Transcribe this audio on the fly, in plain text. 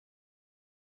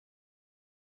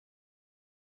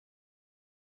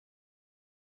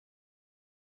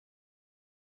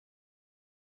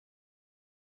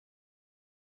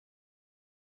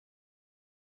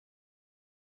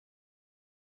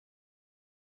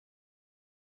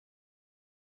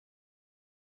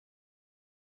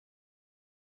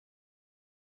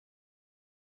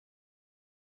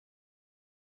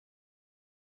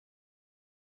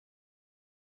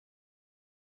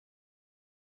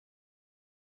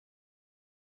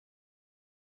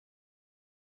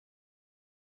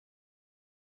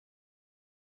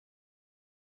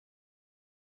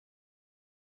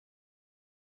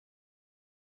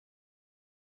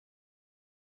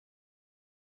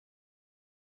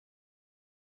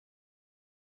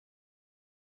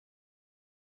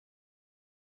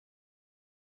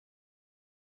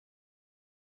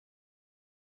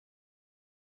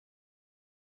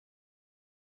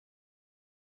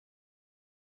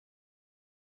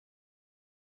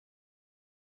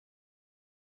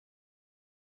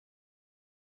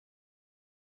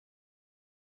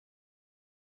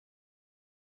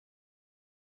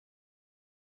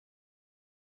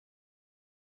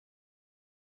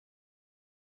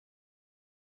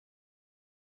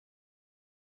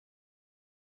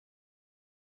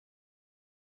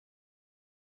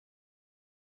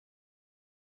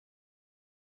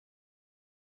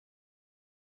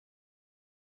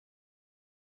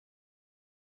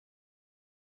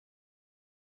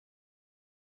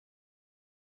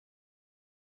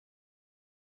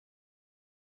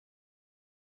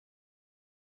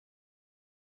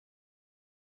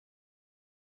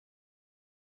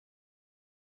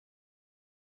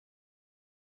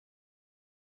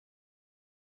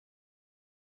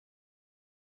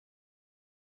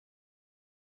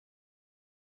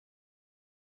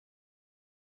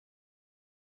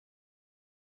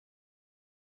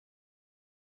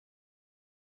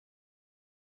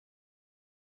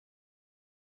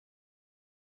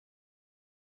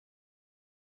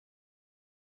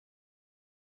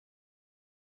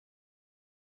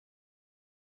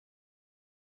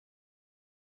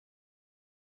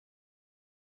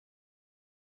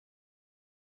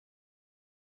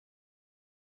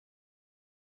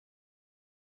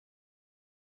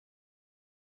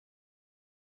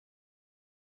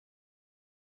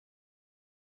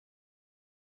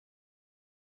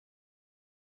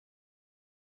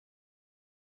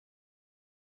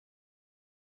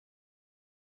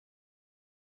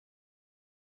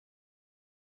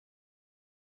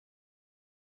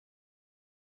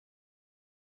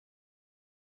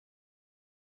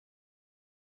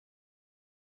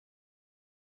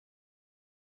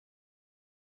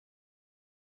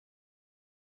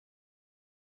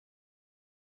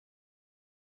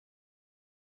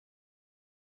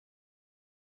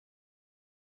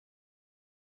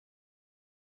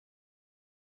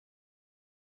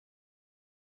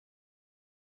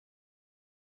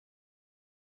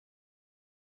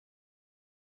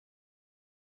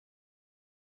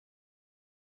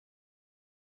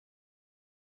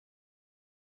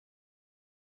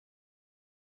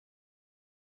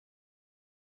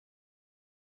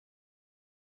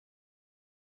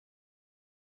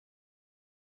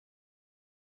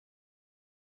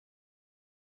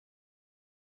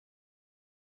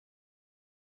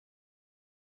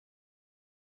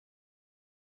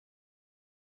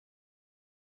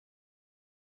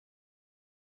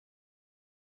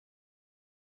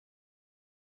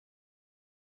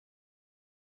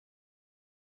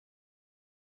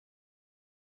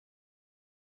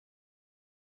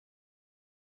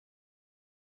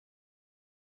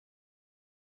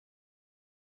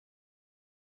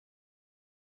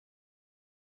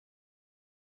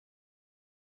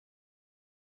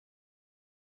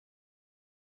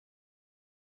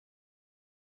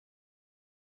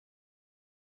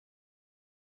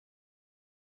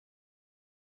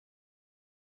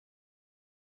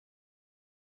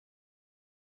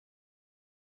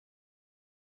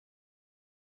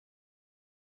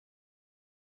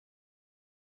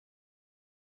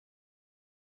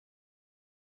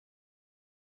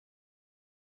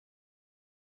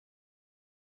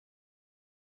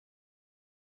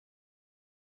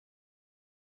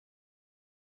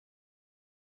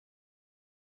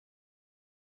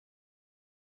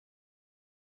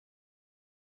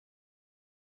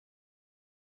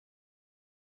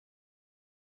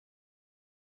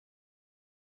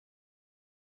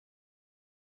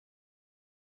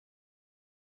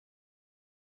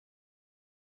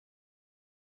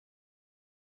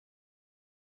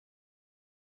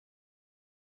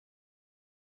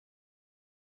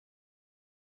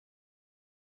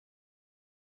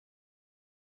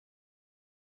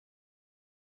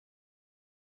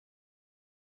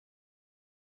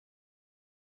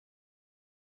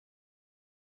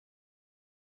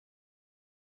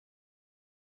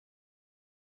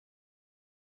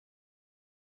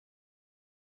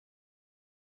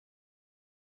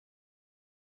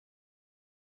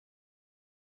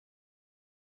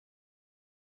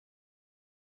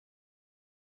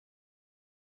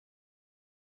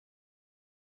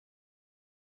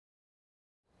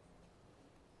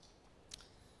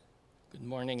Good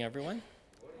morning, everyone.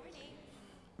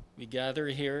 We gather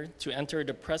here to enter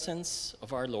the presence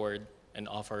of our Lord and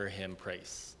offer him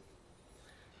praise.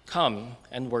 Come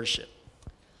and worship.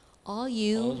 All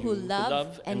you who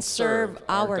love and serve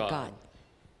our God,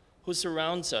 who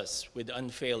surrounds us with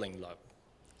unfailing love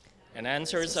and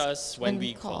answers us when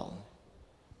we call,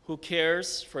 who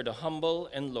cares for the humble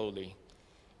and lowly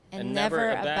and never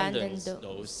abandons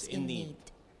those in need.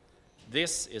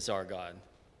 This is our God,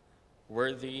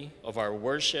 worthy of our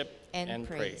worship and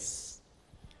praise.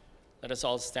 Let us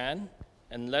all stand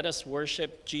and let us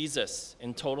worship Jesus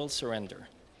in total surrender.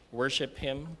 Worship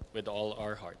him with all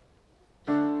our heart.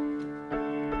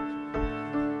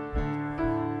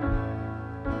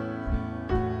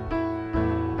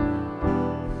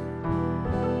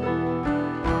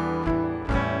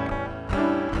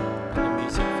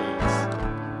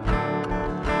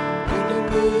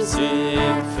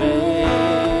 Music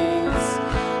fades,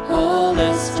 all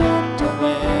is stripped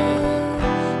away,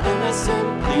 and I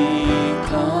simply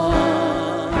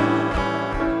come,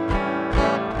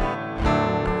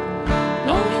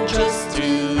 longing just to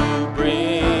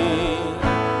bring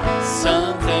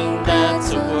something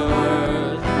that's a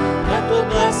word that will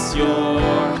bless your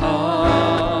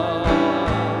heart.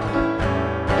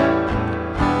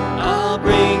 I'll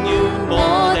bring you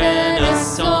more than a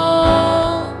song.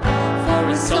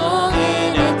 A song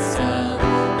in itself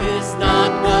is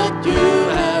not what you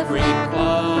have required.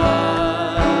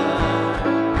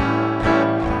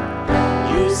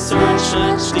 You search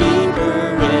much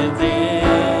deeper within,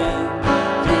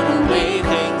 through the way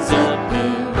things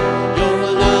appear.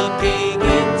 You're looking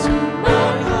into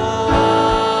my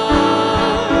heart.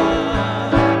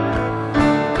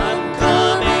 I'm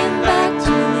coming back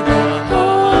to the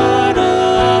heart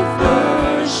of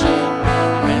worship,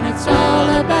 when it's all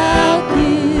about you.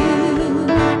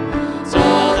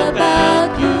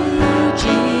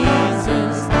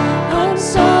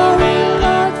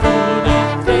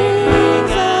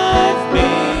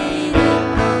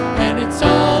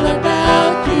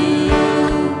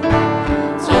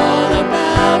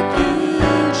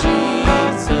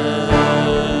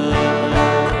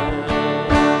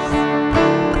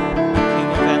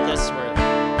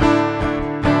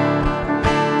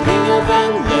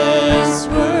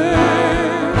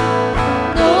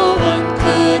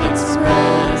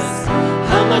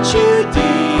 You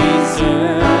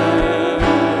deserve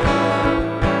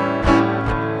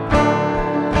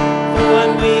for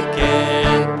 1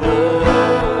 weekend pour.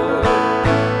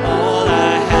 All I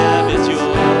have is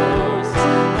yours,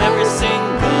 every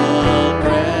single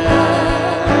breath.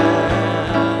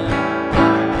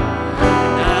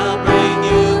 And I'll bring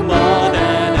you more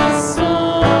than a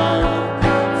song,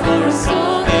 for a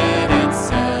song in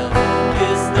itself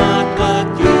is not what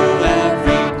you have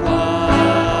required.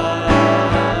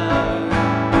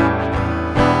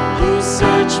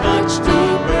 Search much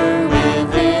deeper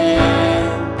within,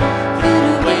 through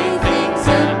the way things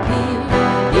appear.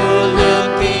 You're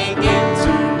looking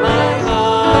into my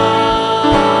heart.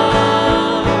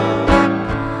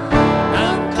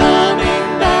 I'm coming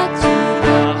back to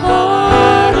the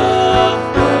heart of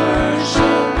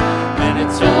worship, and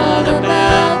it's all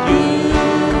about you.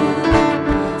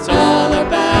 It's all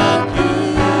about you,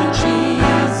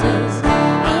 Jesus.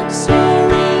 I'm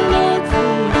sorry, Lord,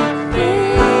 for the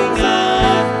things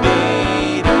I've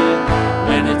made it,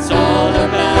 when it's all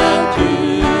about you.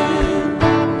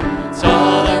 It's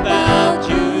all about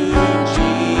you,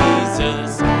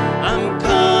 Jesus. I'm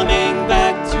coming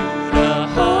back to the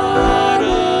heart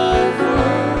of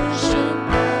worship,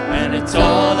 and it's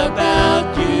all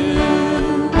about you.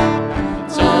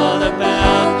 It's all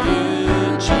about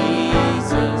you,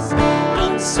 Jesus.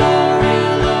 I'm sorry,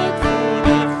 Lord, for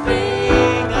the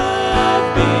thing I've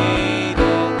made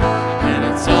it, and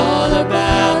it's all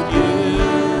about you.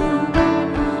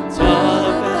 It's all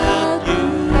about you,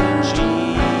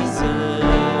 Jesus.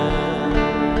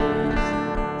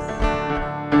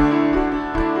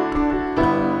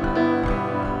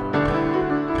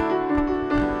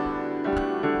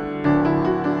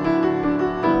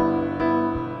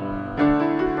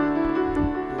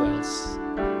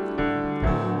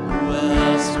 Who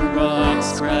else do rocks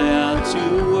cry out to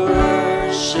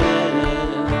worship?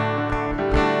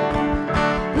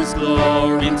 Whose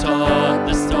glory taught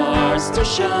the stars to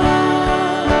shine?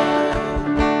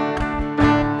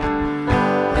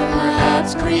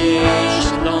 Perhaps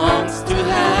creation longs to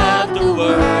have the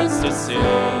words to sing,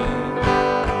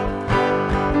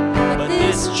 but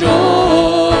this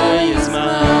joy is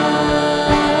mine.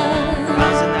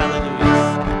 1,000 hallelujahs.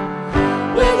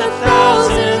 With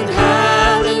 1,000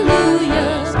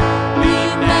 hallelujahs, we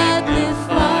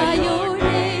magnify your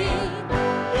name.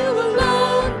 You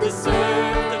alone deserve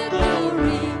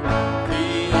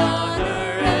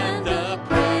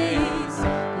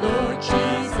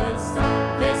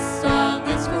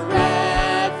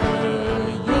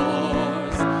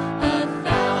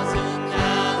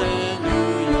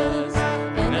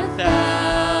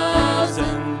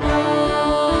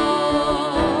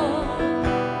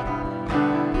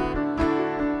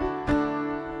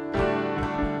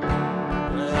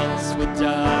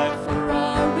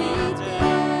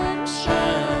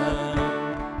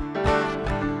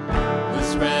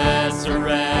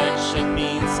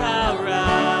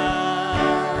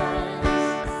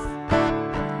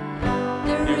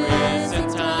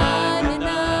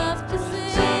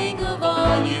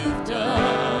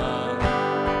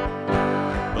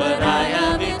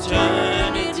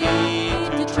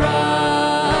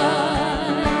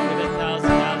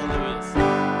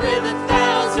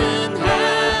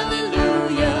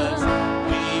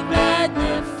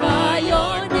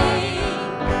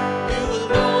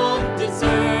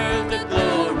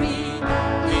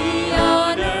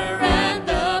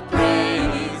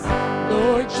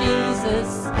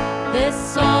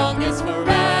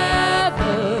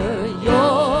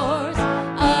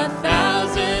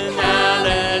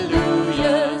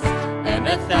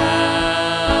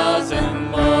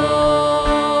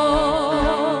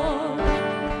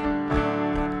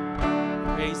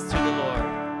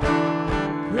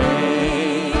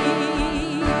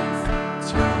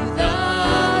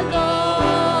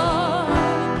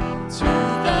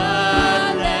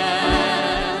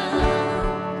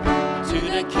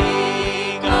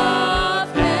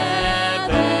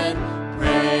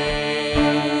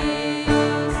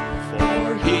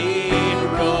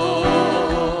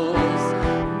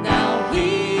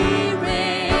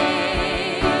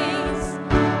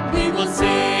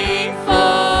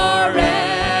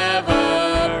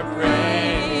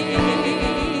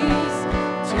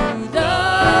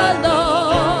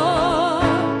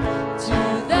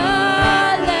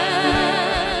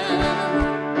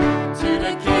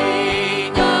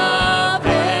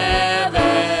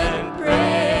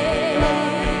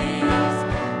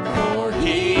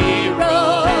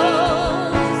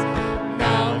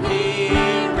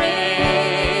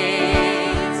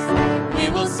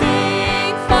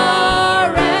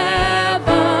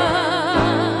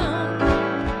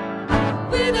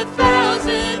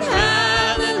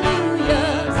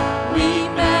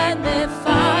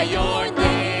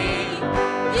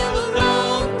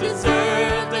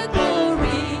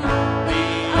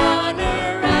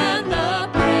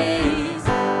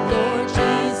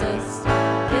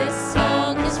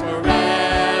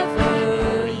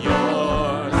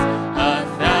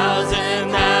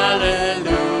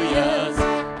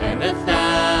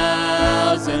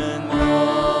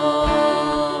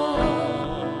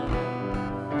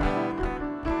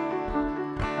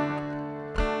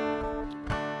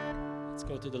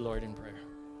go to the Lord in prayer.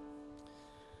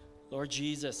 Lord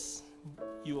Jesus,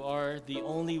 you are the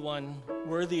only one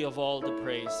worthy of all the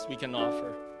praise we can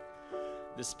offer,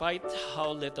 despite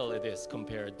how little it is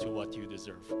compared to what you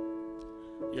deserve.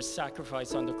 Your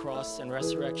sacrifice on the cross and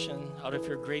resurrection out of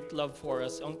your great love for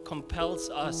us compels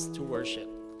us to worship.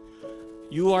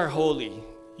 You are holy,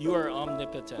 you are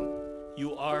omnipotent,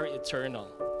 you are eternal.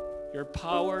 Your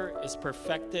power is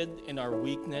perfected in our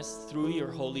weakness through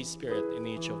your Holy Spirit in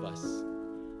each of us.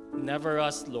 Never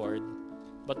us, Lord,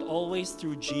 but always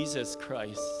through Jesus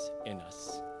Christ in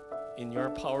us. In your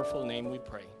powerful name we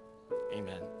pray.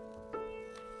 Amen.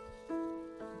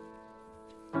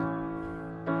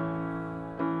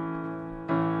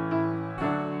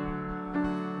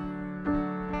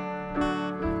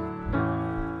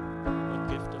 What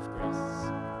gift of grace.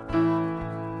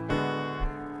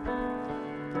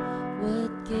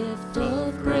 What gift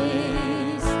of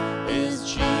grace is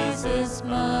Jesus,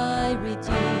 my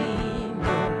Redeemer?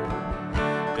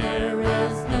 There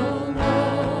is no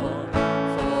more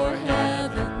for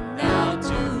heaven now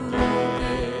to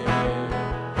give.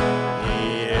 He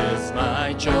is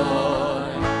my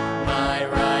joy, my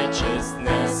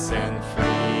righteousness and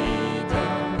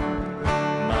freedom,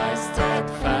 my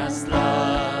steadfast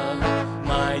love,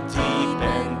 my deep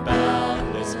and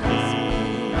boundless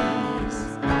peace.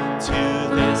 To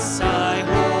this I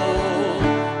hold,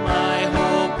 my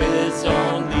hope is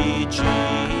only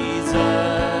Jesus,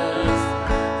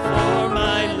 for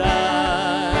my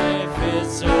life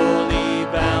is wholly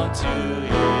bound to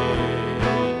His.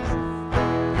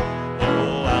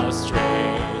 Oh, how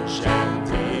strange and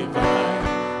divine,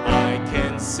 I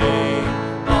can say,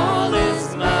 all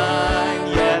is mine,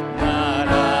 yet not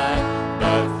I,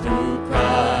 but through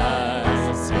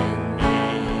Christ in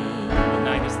me. The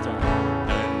night is dark,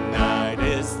 the night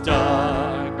is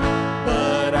dark,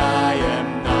 but I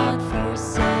am not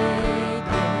forsaken,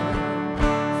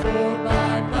 for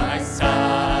by my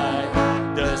side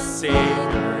the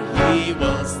Savior, He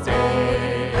will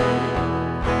stay.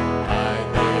 I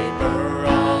labor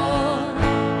on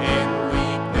in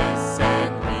weakness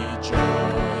and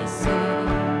rejoicing,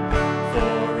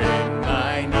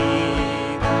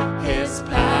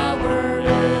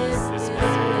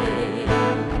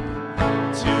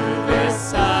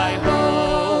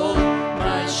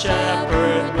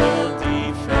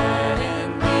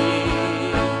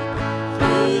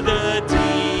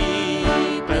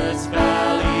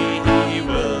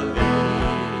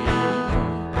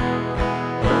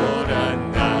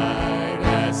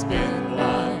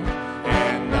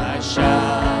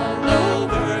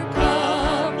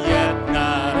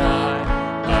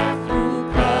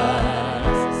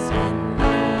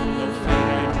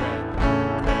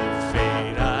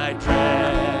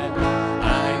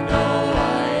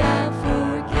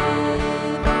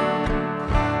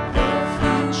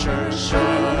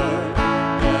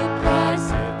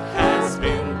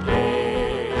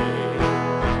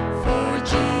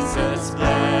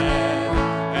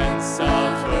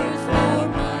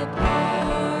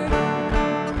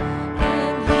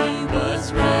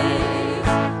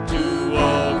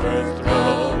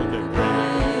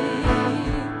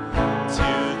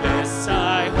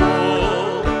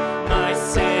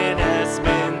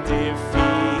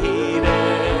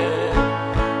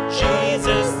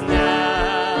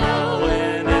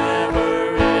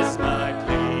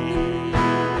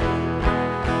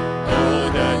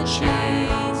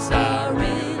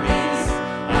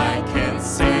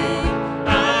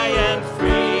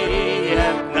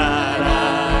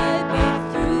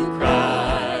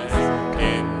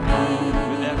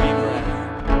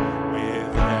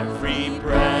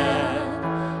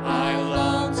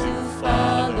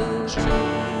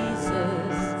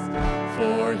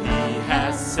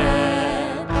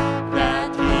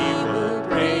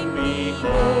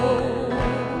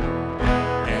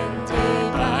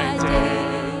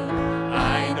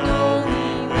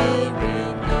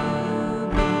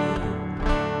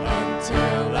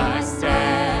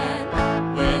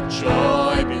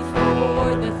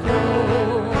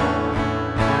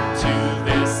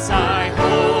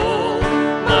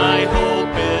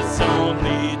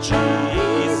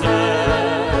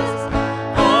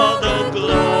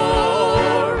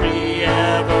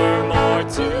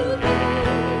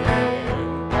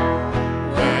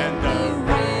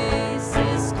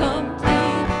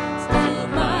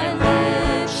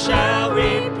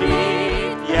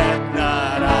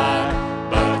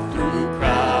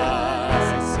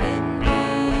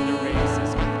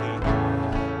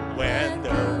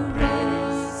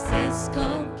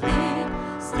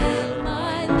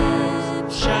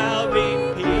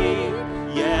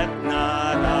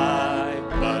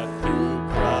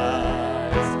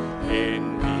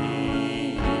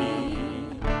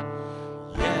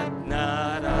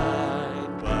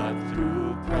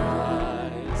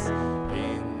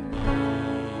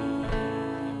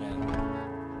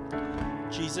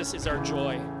 Yours is our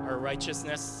joy, our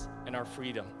righteousness, and our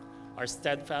freedom, our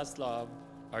steadfast love,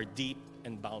 our deep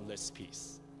and boundless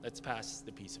peace. Let's pass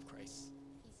the peace of Christ.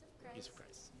 Peace of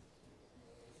Christ.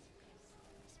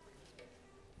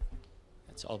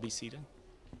 Let's all be seated.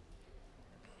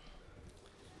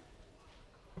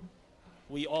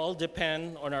 We all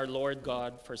depend on our Lord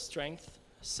God for strength,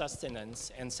 sustenance,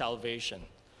 and salvation,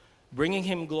 bringing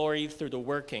him glory through the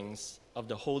workings of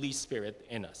the Holy Spirit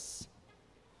in us.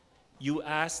 You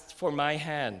asked for my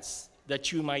hands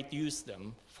that you might use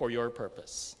them for your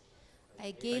purpose. I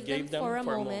gave them for a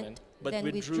moment, but then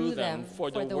withdrew them,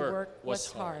 for the work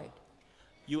was hard.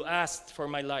 You asked for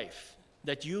my life,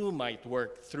 that you might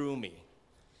work through me.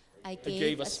 I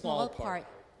gave a small part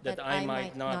that I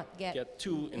might not get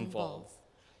too involved.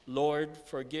 Lord,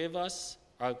 forgive us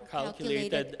our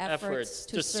calculated efforts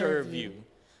to serve you,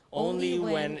 only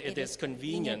when it is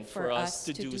convenient for us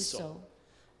to do so.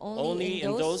 Only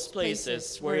in those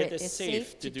places where it is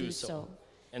safe to do so,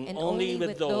 and only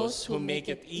with those who make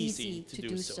it easy to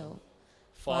do so.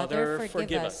 Father,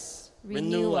 forgive us,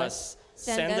 renew us,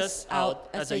 send us out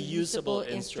as a usable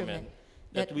instrument,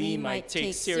 that we might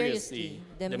take seriously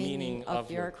the meaning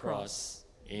of your cross.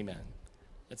 Amen.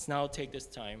 Let's now take this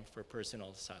time for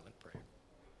personal silent prayer.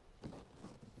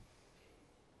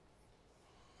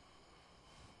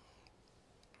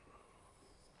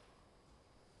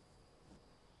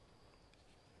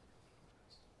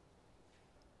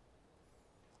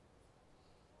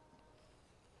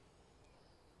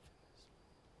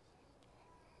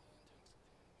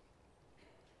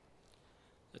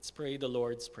 Let's pray the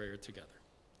Lord's Prayer together.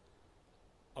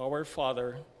 Our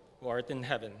Father, who art in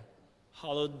heaven,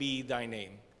 hallowed be thy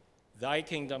name. Thy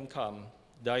kingdom come,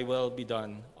 thy will be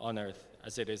done on earth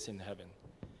as it is in heaven.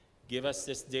 Give us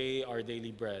this day our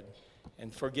daily bread,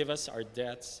 and forgive us our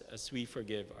debts as we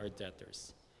forgive our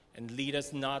debtors. And lead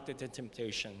us not into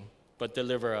temptation, but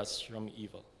deliver us from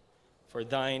evil. For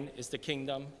thine is the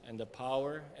kingdom, and the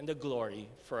power, and the glory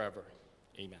forever.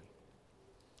 Amen.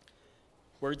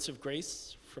 Words of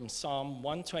grace from Psalm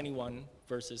 121,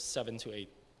 verses 7 to 8.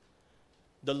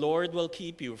 The Lord will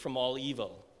keep you from all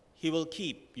evil. He will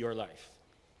keep your life.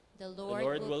 The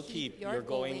Lord will keep your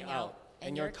going out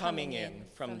and your coming in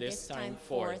from this time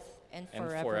forth and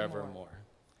forevermore.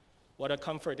 What a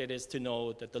comfort it is to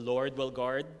know that the Lord will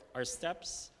guard our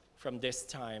steps from this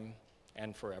time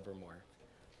and forevermore.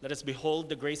 Let us behold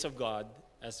the grace of God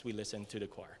as we listen to the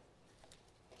choir.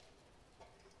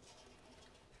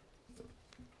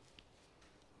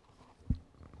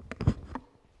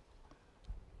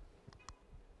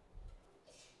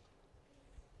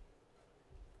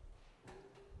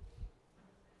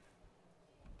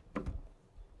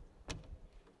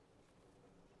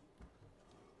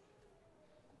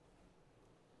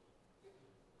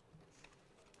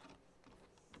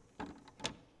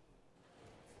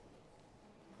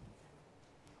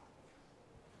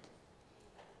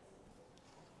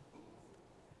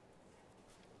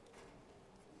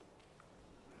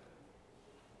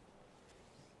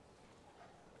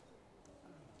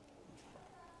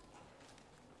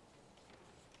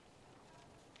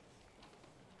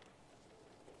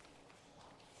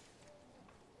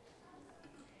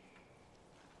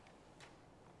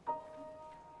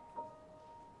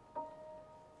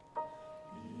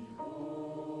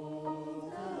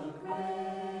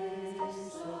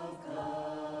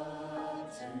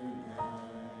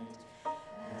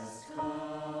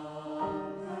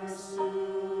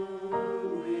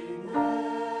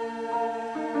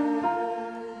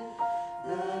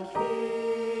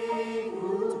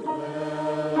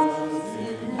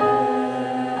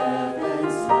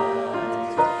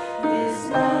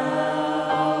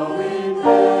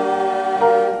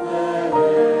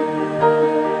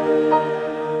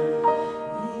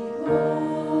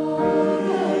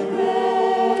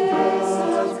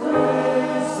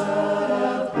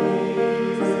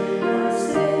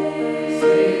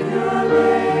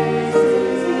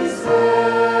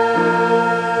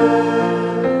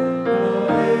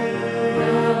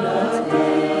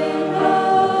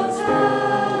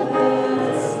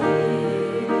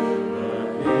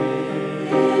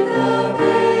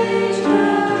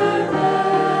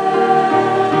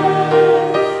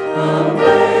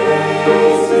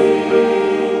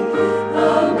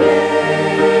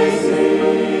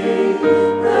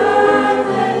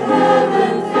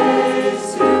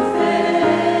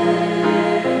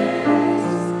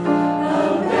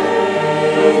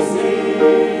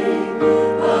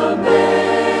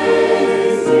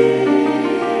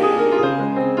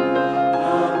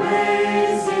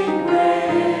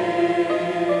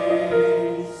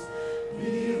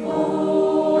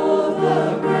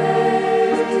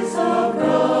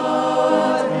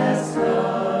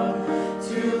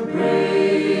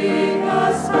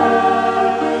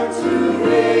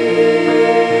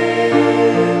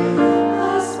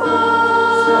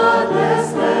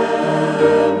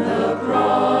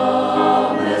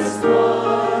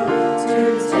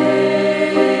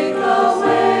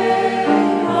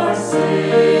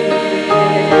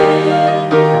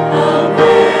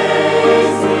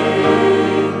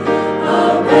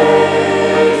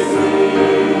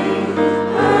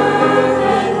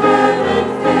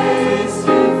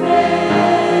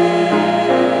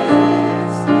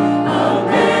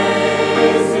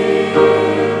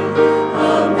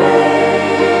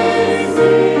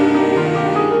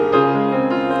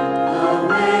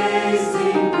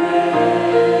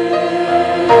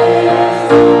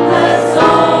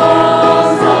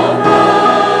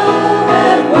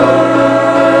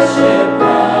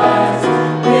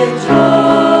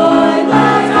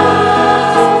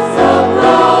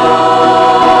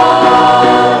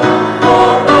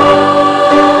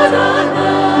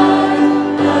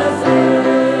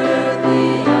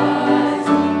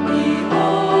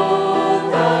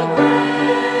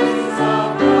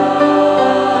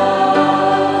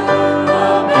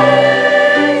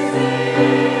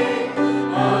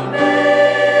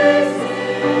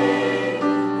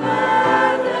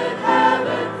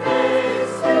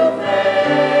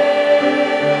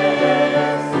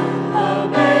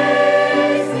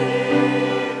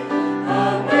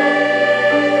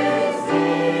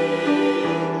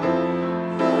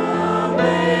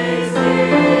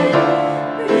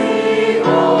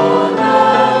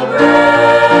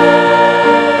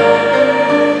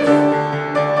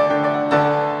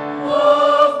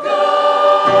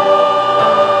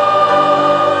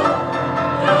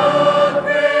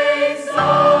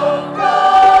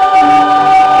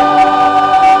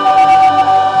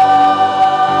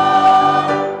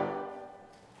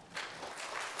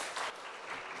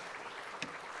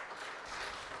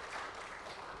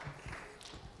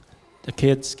 The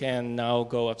kids can now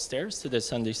go upstairs to the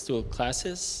Sunday school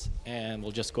classes, and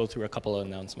we'll just go through a couple of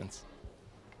announcements.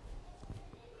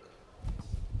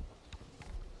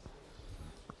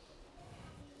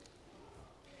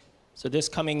 So this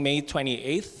coming May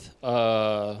 28th,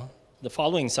 the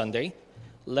following Sunday,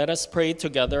 let us pray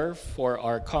together for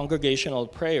our congregational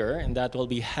prayer, and that will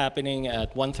be happening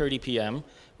at 1:30 p.m.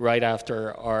 right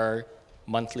after our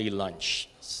monthly lunch.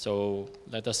 So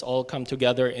let us all come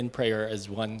together in prayer as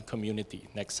one community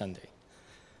next Sunday.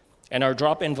 And our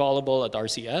drop-in volleyball at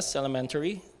RCS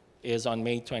Elementary is on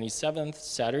May 27th,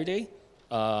 Saturday.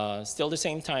 Still the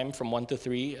same time from 1 to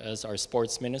 3 as our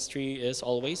sports ministry is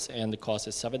always, and the cost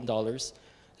is $7.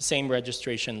 Same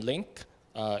registration link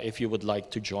if you would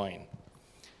like to join.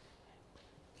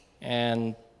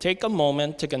 And take a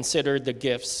moment to consider the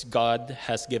gifts God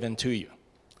has given to you.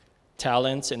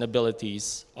 Talents and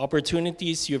abilities,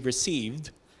 opportunities you've received,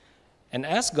 and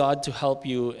ask God to help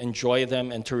you enjoy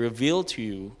them and to reveal to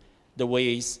you the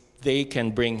ways they can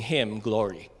bring Him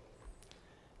glory.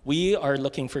 We are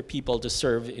looking for people to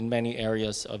serve in many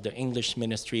areas of the English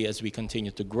ministry as we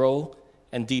continue to grow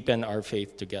and deepen our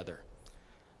faith together.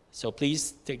 So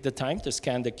please take the time to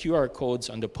scan the QR codes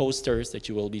on the posters that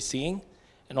you will be seeing,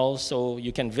 and also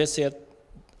you can visit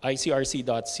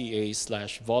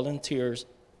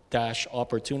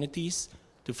icrc.ca/volunteers-opportunities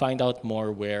to find out more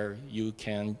where you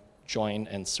can join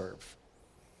and serve.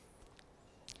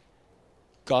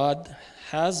 God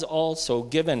has also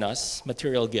given us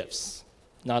material gifts,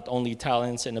 not only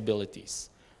talents and abilities,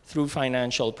 through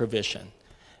financial provision.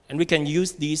 And we can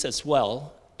use these as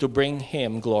well to bring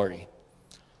Him glory.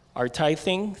 Our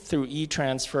tithing through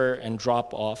e-transfer and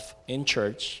drop-off in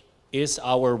church is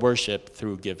our worship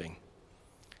through giving.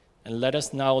 And let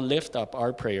us now lift up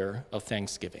our prayer of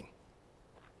thanksgiving.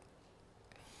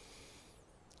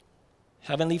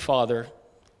 Heavenly Father,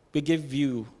 we give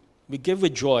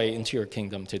with joy into your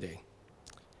kingdom today.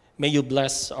 May you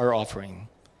bless our offering.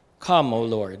 Come, O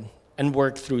Lord, and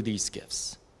work through these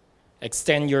gifts.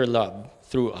 Extend your love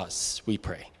through us, we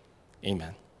pray.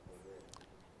 Amen.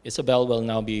 Isabel will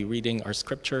now be reading our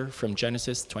scripture from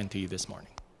Genesis 20 this morning.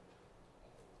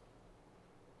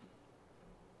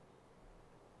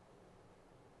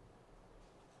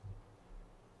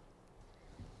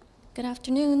 Good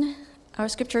afternoon. Our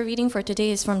scripture reading for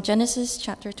today is from Genesis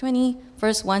chapter 20,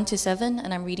 verse 1 to 7,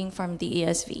 and I'm reading from the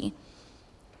ESV.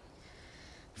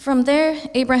 From there,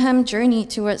 Abraham journeyed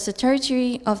towards the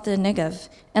territory of the Negev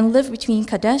and lived between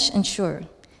Kadesh and Shur,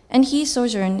 and he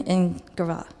sojourned in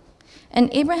Gerar. And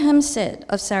Abraham said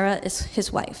of Sarah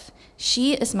his wife,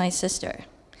 "She is my sister."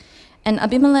 And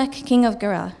Abimelech, king of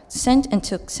Gerar, sent and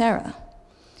took Sarah.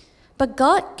 But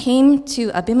God came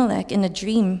to Abimelech in a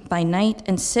dream by night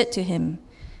and said to him,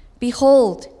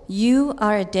 "Behold, You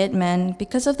are a dead man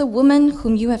because of the woman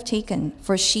whom you have taken,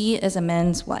 for she is a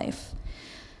man's wife."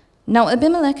 Now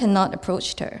Abimelech had not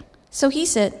approached her. So he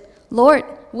said, "Lord,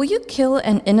 will you kill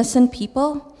an innocent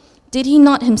people? Did he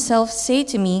not himself say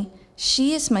to me,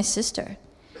 'She is my sister'?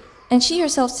 And she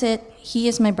herself said, 'He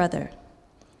is my brother.'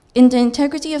 In the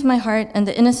integrity of my heart and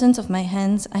the innocence of my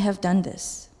hands, I have done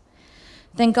this."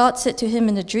 Then God said to him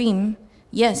in a dream,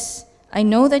 "Yes, I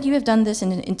know that you have done this in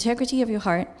the integrity of your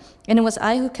heart, and it was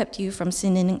I who kept you from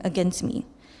sinning against me.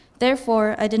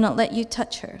 Therefore, I did not let you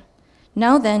touch her.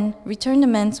 Now then, return the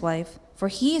man's wife, for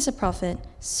he is a prophet,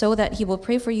 so that he will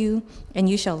pray for you, and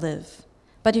you shall live.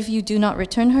 But if you do not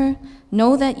return her,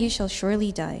 know that you shall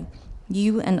surely die,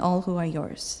 you and all who are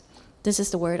yours." This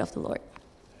is the word of the Lord.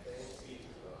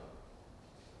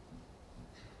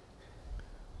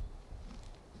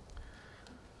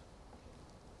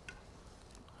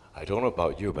 I don't know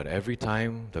about you, but every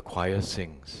time the choir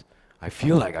sings, I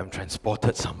feel like I'm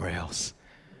transported somewhere else.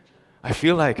 I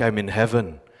feel like I'm in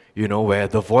heaven, where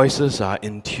the voices are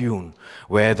in tune,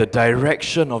 where the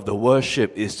direction of the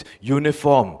worship is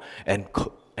uniform and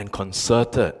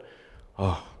concerted.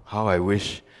 Oh, how I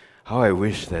wish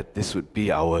that this would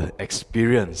be our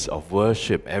experience of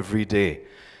worship every day,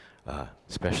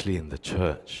 especially in the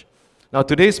church. Now,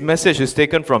 today's message is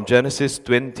taken from Genesis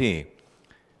 20.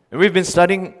 And we've been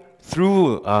studying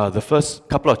through the first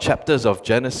couple of chapters of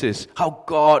Genesis, how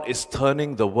God is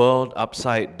turning the world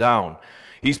upside down.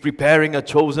 He's preparing a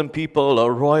chosen people,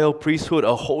 a royal priesthood,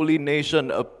 a holy nation,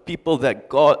 a people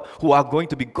who are going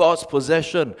to be God's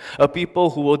possession, a people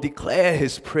who will declare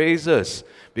His praises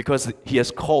because He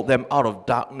has called them out of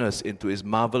darkness into His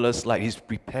marvelous light. He's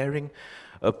preparing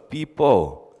a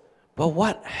people. But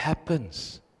what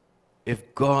happens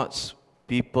if God's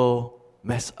people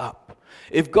mess up?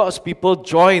 If God's people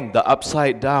join the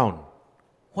upside down,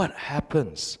 what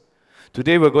happens?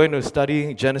 Today we're going to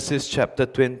study Genesis chapter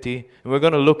 20, and we're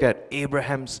going to look at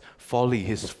Abraham's folly,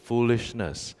 his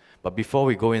foolishness. But before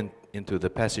we go into the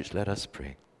passage, let us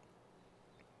pray.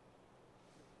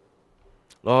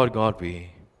 Lord God,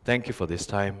 we thank you for this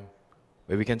time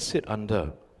where we can sit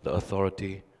under the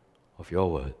authority of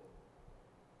your word.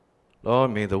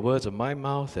 Lord, may the words of my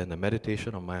mouth and the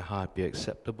meditation of my heart be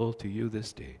acceptable to you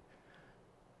this day,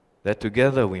 that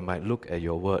together we might look at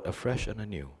your word afresh and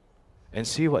anew and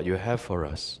see what you have for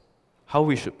us, how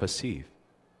we should perceive,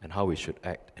 and how we should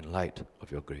act in light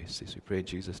of your grace. This we pray in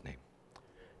Jesus' name.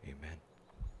 Amen.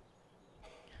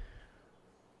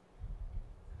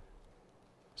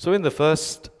 So in the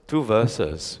first two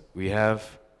verses, we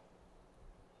have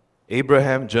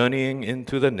Abraham journeying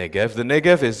into the Negev. The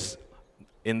Negev is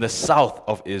in the south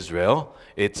of Israel.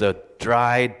 It's a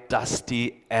dry,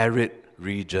 dusty, arid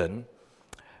region.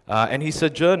 And he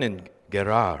sojourned in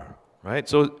Gerar, right?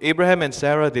 So Abraham and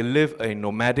Sarah, they live a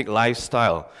nomadic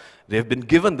lifestyle. They've been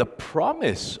given the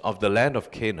promise of the land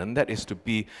of Canaan, that is to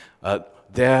be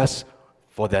theirs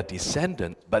for their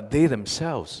descendants, but they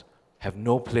themselves have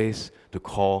no place to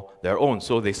call their own.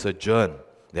 So they sojourn.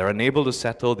 They're unable to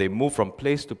settle. They move from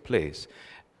place to place.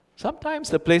 Sometimes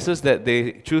the places that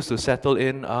they choose to settle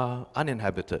in are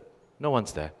uninhabited. No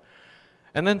one's there.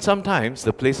 And then sometimes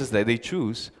the places that they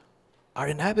choose are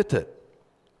inhabited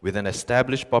with an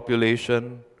established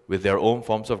population, with their own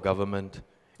forms of government.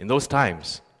 In those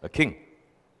times, a king.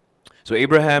 So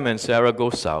Abraham and Sarah go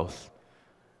south,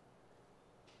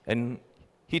 and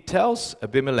he tells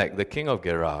Abimelech, the king of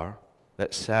Gerar,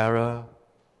 that Sarah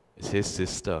is his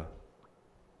sister.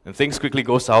 And things quickly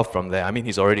go south from there. I mean,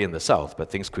 he's already in the south,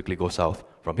 but things quickly go south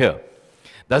from here.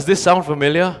 Does this sound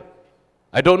familiar?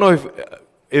 I don't know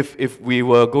if we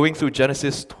were going through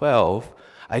Genesis 12,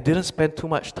 I didn't spend too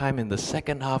much time in the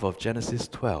second half of Genesis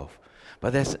 12,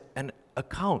 but there's an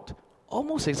account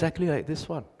almost exactly like this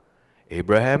one.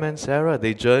 Abraham and Sarah,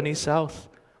 they journey south,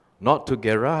 not to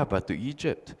Gerar, but to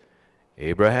Egypt.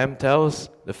 Abraham tells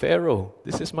the Pharaoh,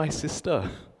 "This is my sister."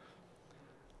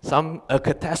 A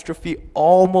catastrophe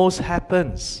almost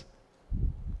happens,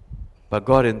 but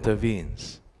God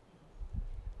intervenes,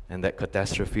 and that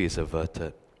catastrophe is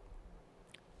averted.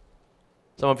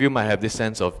 Some of you might have this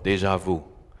sense of déjà vu,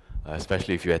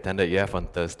 especially if you attended YEF on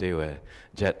Thursday, where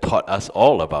Jed taught us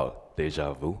all about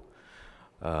déjà vu.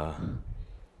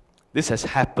 This has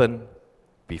happened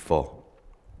before.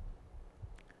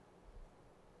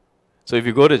 So if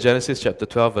you go to Genesis chapter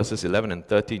 12, verses 11 and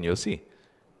 13, you'll see.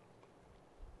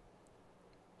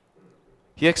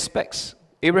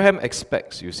 Abraham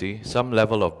expects, you see, some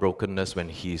level of brokenness when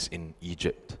he's in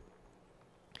Egypt.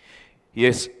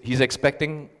 He's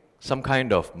expecting some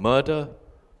kind of murder,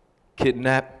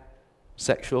 kidnap,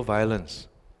 sexual violence.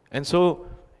 And so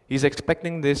he's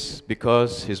expecting this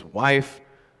because his wife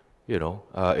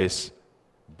is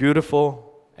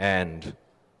beautiful, and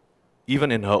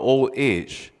even in her old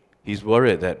age, he's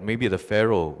worried that maybe the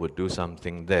Pharaoh would do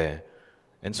something there.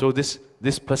 And so this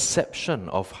perception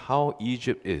of how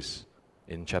Egypt is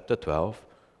in chapter 12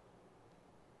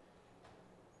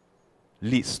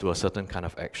 leads to a certain kind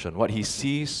of action. What he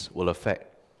sees will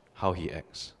affect how he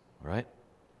acts, right?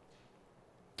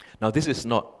 Now, this is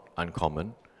not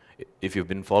uncommon. If you've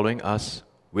been following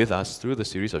with us through the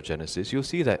series of Genesis, you'll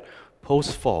see that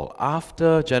post-fall,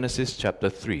 after Genesis chapter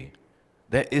 3,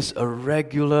 there is a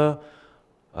regular,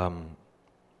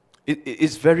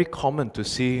 it's very common to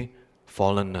see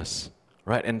fallenness,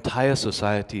 right? Entire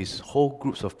societies, whole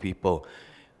groups of people.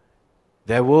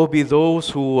 There will be those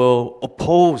who will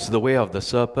oppose the way of the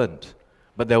serpent,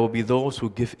 but there will be those who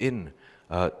give in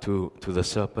to the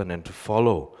serpent and to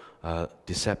follow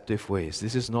deceptive ways.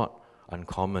 This is not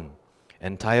uncommon.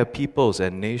 Entire peoples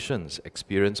and nations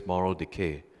experience moral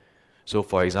decay. So,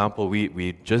 for example,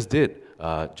 we just did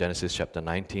Genesis chapter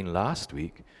 19 last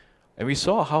week, and we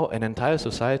saw how an entire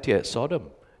society at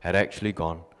Sodom had actually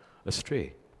gone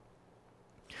astray.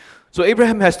 So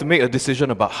Abraham has to make a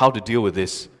decision about how to deal with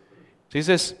this. So he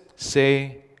says,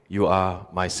 "Say you are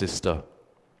my sister."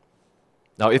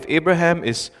 Now, if Abraham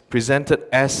is presented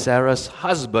as Sarah's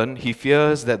husband, he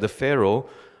fears that the Pharaoh,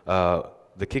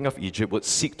 the king of Egypt, would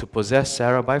seek to possess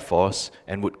Sarah by force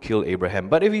and would kill Abraham.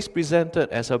 But if he's presented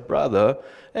as her brother,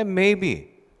 then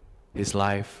maybe his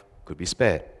life could be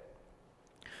spared.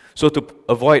 So to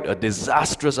avoid a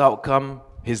disastrous outcome,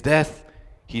 his death,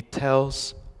 he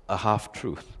tells a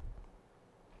half-truth.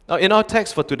 Now, in our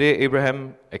text for today,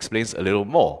 Abraham explains a little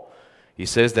more. He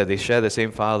says that they share the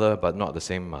same father but not the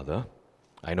same mother.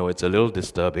 I know it's a little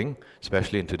disturbing,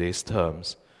 especially in today's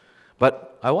terms.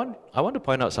 But I want to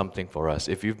point out something for us.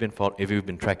 If you've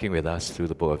been tracking with us through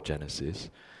the book of Genesis,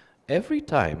 every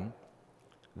time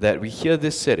that we hear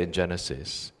this said in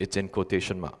Genesis, it's in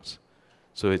quotation marks.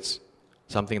 So it's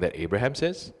something that Abraham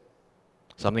says,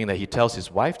 something that he tells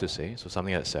his wife to say, so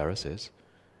something that Sarah says,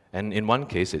 and in one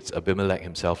case, it's Abimelech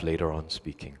himself later on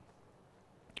speaking.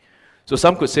 So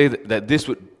some could say that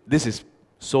this is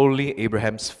solely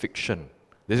Abraham's fiction.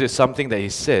 This is something that he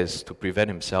says to prevent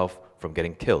himself from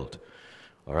getting killed.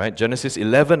 All right, Genesis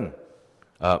 11.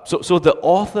 So the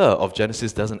author of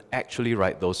Genesis doesn't actually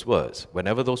write those words.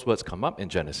 Whenever those words come up in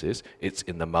Genesis, it's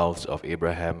in the mouths of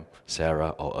Abraham,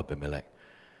 Sarah, or Abimelech.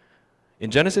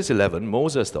 In Genesis 11,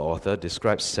 Moses, the author,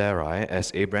 describes Sarai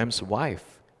as Abraham's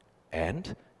wife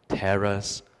and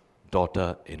Terah's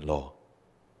daughter-in-law.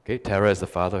 Okay, Terah is the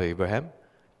father of Abraham,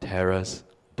 Terah's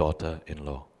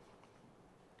daughter-in-law.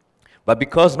 But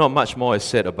because not much more is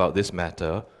said about this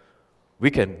matter,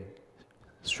 we can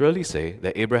surely say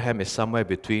that Abraham is somewhere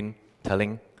between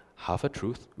telling half a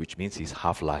truth, which means he's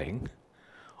half lying,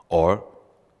 or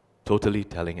totally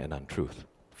telling an untruth,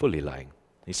 fully lying.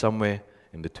 He's somewhere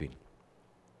in between.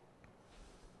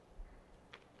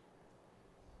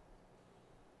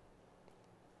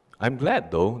 I'm glad,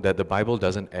 though, that the Bible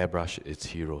doesn't airbrush its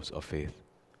heroes of faith.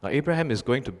 Now, Abraham is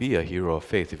going to be a hero of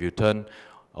faith. If you turn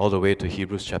all the way to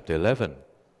Hebrews chapter 11,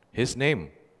 his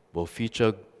name will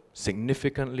feature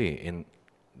significantly in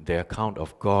the account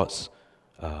of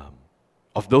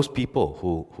of those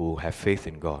people who have faith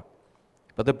in God.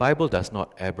 But the Bible does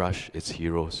not airbrush its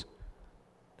heroes.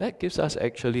 That gives us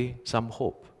actually some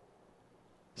hope.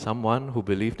 Someone who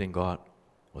believed in God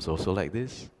was also like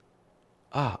this.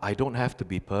 I don't have to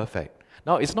be perfect.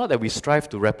 Now, it's not that we strive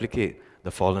to replicate the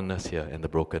fallenness here and the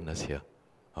brokenness here,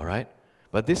 all right?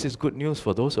 But this is good news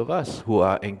for those of us who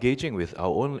are engaging with our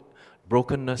own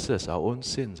brokennesses, our own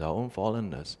sins, our own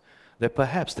fallenness, that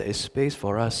perhaps there is space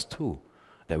for us too,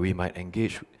 that we might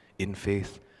engage in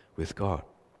faith with God.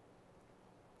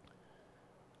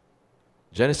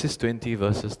 Genesis 20,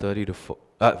 verses 3 to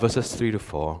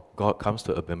 4, God comes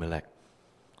to Abimelech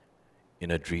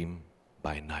in a dream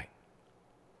by night.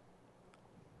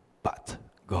 But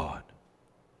God.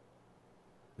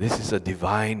 This is a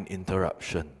divine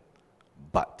interruption.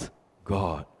 But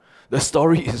God. The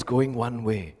story is going one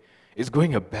way. It's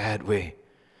going a bad way.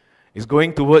 It's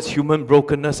going towards human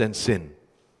brokenness and sin.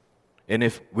 And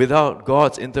if without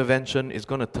God's intervention, it's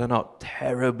going to turn out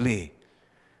terribly.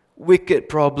 Wicked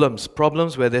problems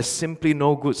where there's simply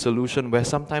no good solution, where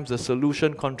sometimes the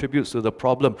solution contributes to the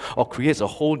problem or creates a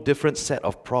whole different set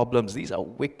of problems. These are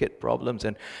wicked problems,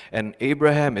 and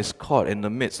Abraham is caught in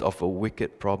the midst of a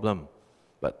wicked problem.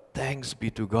 But thanks be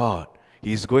to God,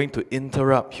 He's going to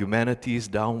interrupt humanity's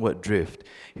downward drift.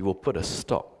 He will put a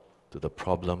stop to the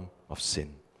problem of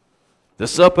sin. The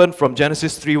serpent from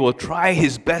Genesis 3 will try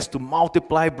his best to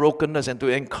multiply brokenness and to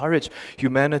encourage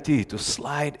humanity to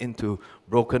slide into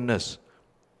brokenness.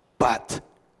 but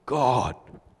God.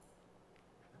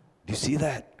 Do you see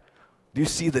that? Do you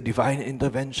see the divine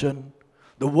intervention?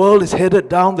 The world is headed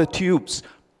down the tubes,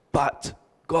 but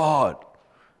God.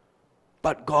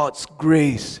 But God's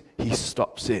grace, He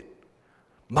stops it.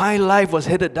 My life was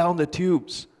headed down the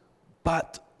tubes,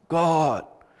 but God.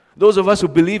 Those of us who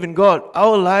believe in God,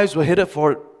 our lives were headed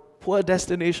for a poor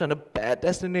destination, a bad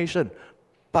destination,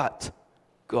 but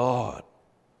God.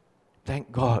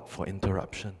 Thank God for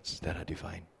interruptions that are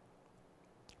divine.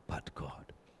 But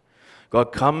God.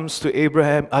 God comes to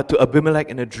Abimelech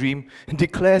in a dream and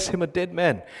declares him a dead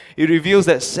man. He reveals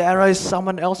that Sarah is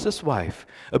someone else's wife.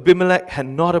 Abimelech had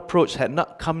not approached, had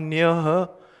not come near her,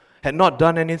 had not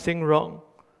done anything wrong.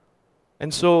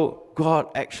 And so God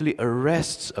actually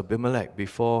arrests Abimelech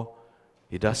before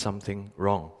he does something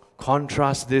wrong.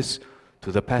 Contrast this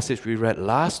to the passage we read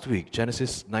last week,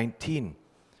 Genesis 19,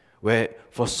 where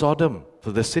for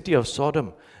the city of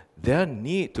Sodom, their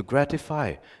need to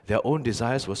gratify their own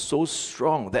desires was so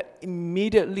strong that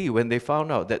immediately when they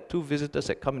found out that two visitors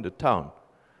had come into town,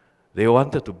 they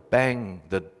wanted to bang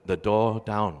the door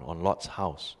down on Lot's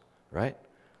house, right?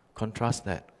 Contrast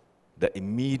that. The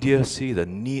immediacy, the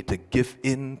need to give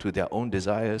in to their own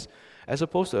desires, as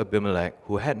opposed to Abimelech,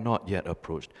 who had not yet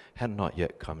approached, had not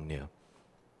yet come near.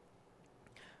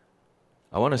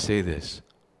 I want to say this.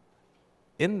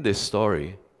 In this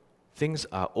story, things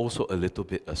are also a little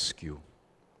bit askew.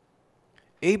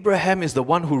 Abraham is the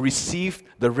one who received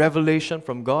the revelation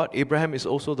from God. Abraham is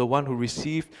also the one who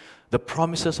received the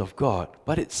promises of God.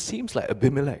 But it seems like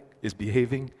Abimelech is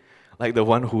behaving like the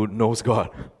one who knows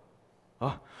God.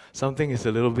 Something is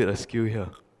a little bit askew here.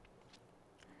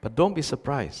 But don't be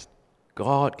surprised.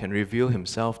 God can reveal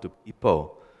Himself to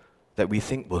people that we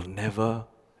think will never,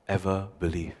 ever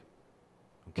believe.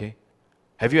 Okay?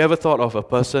 Have you ever thought of a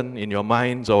person in your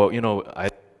minds or,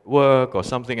 at work or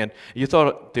something, and you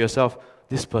thought to yourself,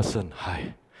 this person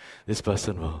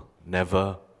will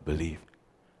never believe.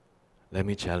 Let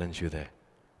me challenge you there.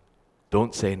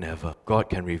 Don't say never. God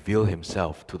can reveal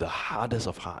Himself to the hardest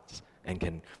of hearts and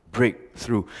can break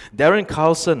through. Darren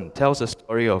Carlson tells a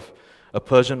story of a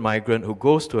Persian migrant who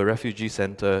goes to a refugee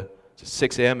center at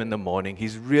 6 a.m. in the morning.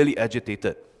 He's really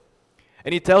agitated.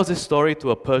 And he tells this story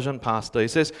to a Persian pastor. He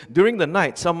says, during the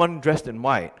night, someone dressed in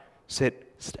white said,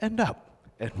 stand up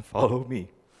and follow me.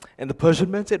 And the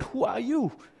Persian man said, who are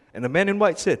you? And the man in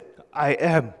white said, I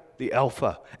am the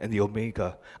Alpha and the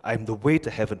Omega. I am the way to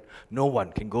heaven. No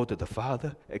one can go to the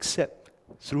Father except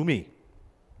through me.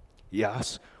 He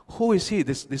asked, who is he,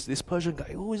 this Persian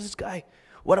guy? Who is this guy?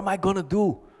 What am I going to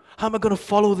do? How am I going to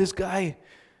follow this guy?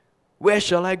 Where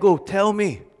shall I go? Tell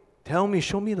me,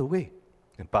 show me the way.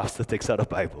 And pastor takes out a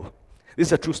Bible. This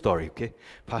is a true story, okay?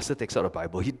 Pastor takes out a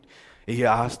Bible. He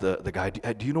asked the guy,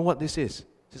 do you know what this is?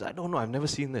 He says, I don't know, I've never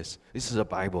seen this. This is a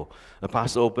Bible. The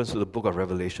pastor opens to the book of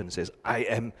Revelation and says, I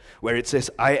am, where it says,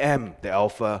 I am the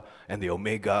Alpha and the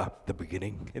Omega, the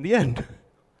beginning and the end.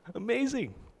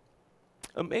 Amazing.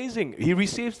 Amazing. He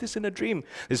receives this in a dream.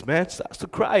 This man starts to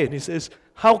cry and he says,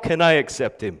 how can I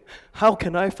accept him? How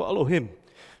can I follow him?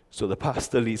 So the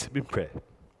pastor leads him in prayer.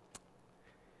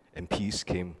 And peace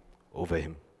came over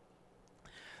him.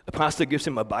 The pastor gives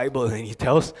him a Bible and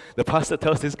the pastor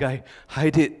tells this guy,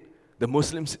 hide it. The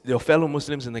Muslims, your fellow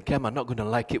Muslims in the camp are not going to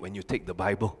like it when you take the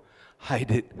Bible.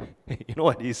 Hide it. You know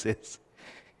what he says?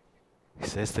 He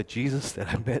says, the Jesus that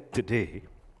I met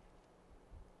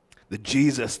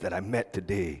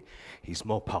today, he's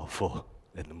more powerful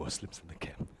than the Muslims in the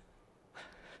camp.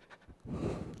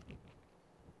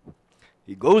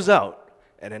 He goes out,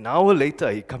 and an hour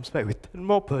later, he comes back with 10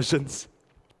 more Persians.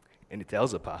 And he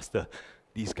tells the pastor,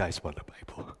 these guys want the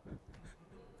Bible.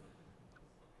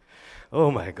 Oh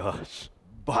my gosh.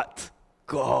 But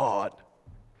God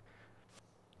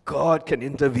can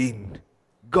intervene.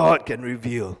 God can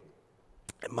reveal.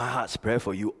 And my heart's prayer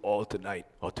for you all tonight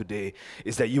or today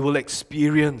is that you will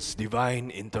experience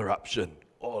divine interruption,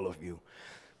 all of you.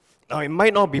 Now, it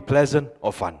might not be pleasant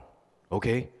or fun,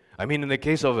 okay? I mean, in the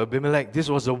case of Abimelech, this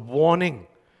was a warning.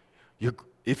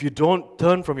 If you don't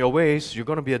turn from your ways, you're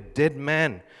going to be a dead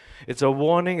man. It's a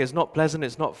warning. It's not pleasant.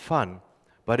 It's not fun.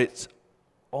 But it's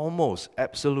almost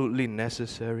absolutely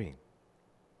necessary.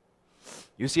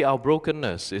 You see, our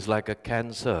brokenness is like a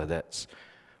cancer that's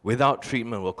without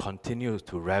treatment will continue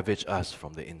to ravage us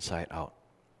from the inside out.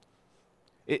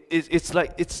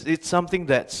 It's something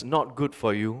that's not good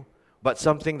for you, but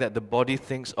something that the body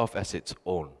thinks of as its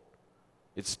own.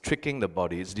 It's tricking the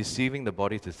body. It's deceiving the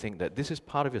body to think that this is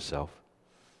part of yourself,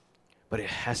 but it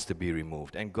has to be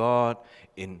removed. And God,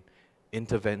 in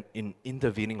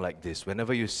intervening like this,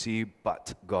 whenever you see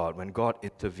but God, when God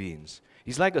intervenes,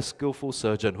 He's like a skillful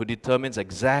surgeon who determines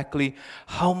exactly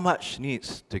how much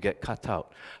needs to get cut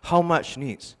out, how much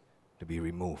needs to be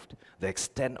removed, the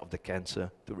extent of the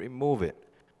cancer, to remove it.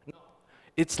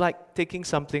 It's like taking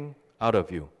something out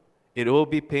of you. It will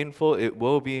be painful, it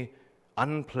will be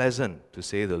unpleasant, to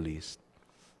say the least.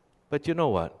 But you know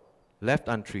what? Left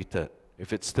untreated,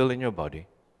 if it's still in your body,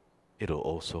 it'll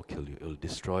also kill you. It'll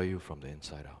destroy you from the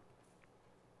inside out.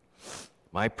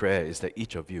 My prayer is that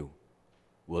each of you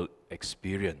will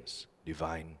experience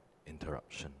divine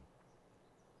interruption.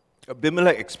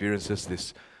 Abimelech experiences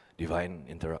this divine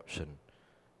interruption.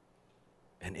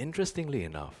 And interestingly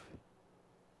enough,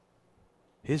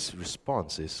 his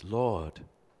response is, Lord,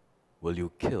 will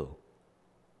you kill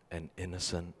an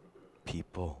innocent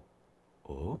people?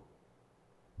 Oh?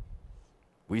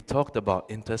 We talked about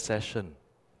intercession,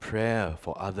 prayer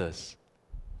for others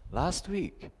last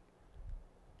week.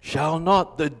 Shall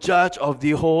not the judge of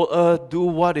the whole earth do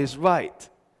what is right?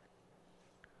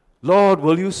 Lord,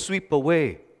 will you sweep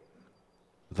away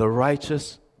the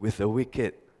righteous with the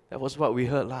wicked? That was what we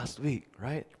heard last week,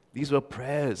 right? These were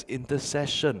prayers,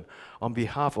 intercession on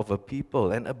behalf of a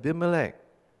people. And Abimelech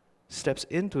steps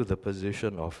into the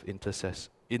position of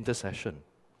intercession.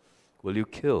 Will you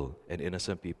kill an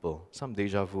innocent people? Some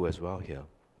deja vu as well here.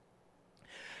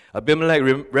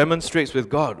 Abimelech remonstrates with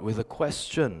God with a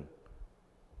question.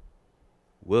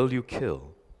 Will you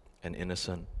kill an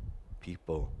innocent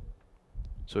people?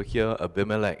 So here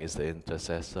Abimelech is the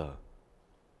intercessor.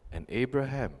 And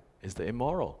Abraham is the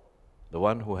immoral, the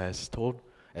one who has told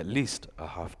at least a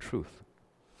half-truth.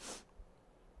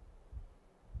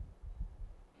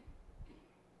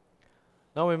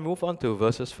 Now we move on to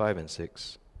verses 5 and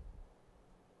 6.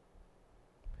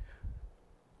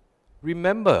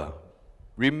 Remember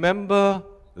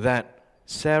that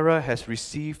Sarah has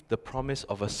received the promise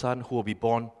of a son who will be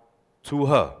born to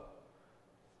her.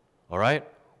 All right?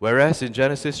 Whereas in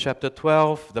Genesis chapter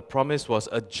 12, the promise was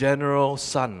a general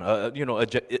son,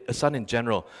 a son in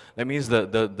general. That means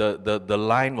the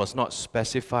line was not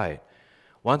specified.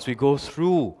 Once we go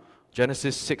through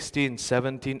Genesis 16,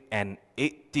 17, and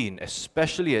 18,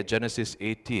 especially at Genesis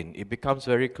 18, it becomes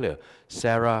very clear.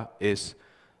 Sarah is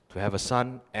to have a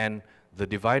son, and the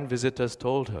divine visitors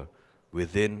told her,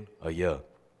 within a year.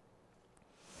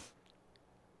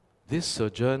 This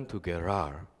sojourn to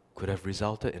Gerar could have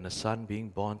resulted in a son being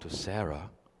born to Sarah,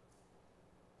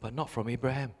 but not from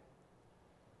Abraham.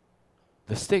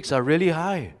 The stakes are really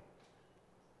high.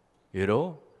 You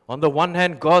know, on the one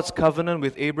hand, God's covenant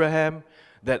with Abraham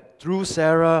that through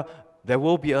Sarah there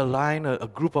will be a line, a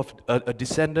group of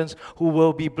descendants who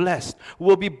will be blessed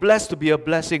to be a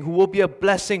blessing, who will be a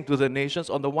blessing to the nations.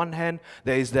 On the one hand,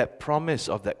 there is that promise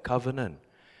of that covenant.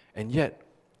 And yet,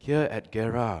 here at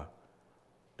Gerar,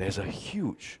 there's a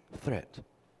huge threat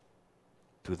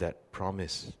to that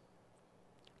promise.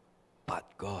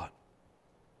 But God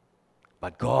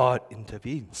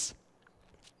intervenes.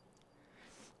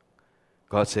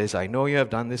 God says, I know you have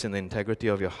done this in the integrity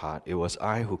of your heart. It was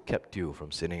I who kept you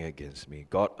from sinning against me.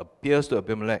 God appears to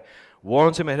Abimelech,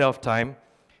 warns him ahead of time,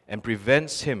 and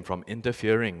prevents him from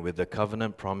interfering with the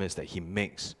covenant promise that he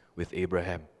makes with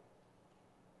Abraham.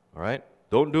 All right?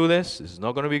 Don't do this. This is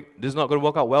not going to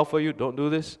work out well for you. Don't do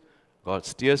this. God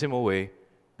steers him away.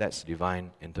 That's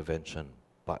divine intervention.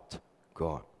 But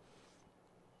God.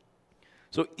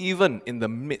 So even in the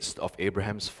midst of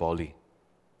Abraham's folly,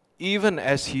 even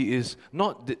as he is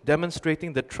not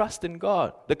demonstrating the trust in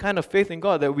God, the kind of faith in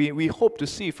God that we hope to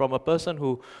see from a person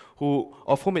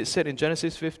of whom it said in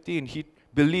Genesis 15, he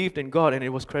believed in God and it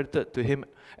was credited to him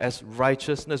as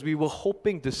righteousness. We were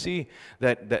hoping to see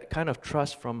that kind of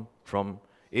trust from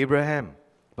Abraham.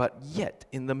 But yet,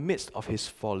 in the midst of his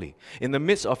folly, in the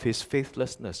midst of his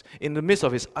faithlessness, in the midst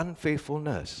of his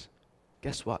unfaithfulness,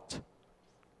 guess what?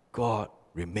 God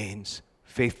remains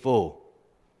faithful.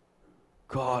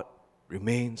 God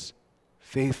remains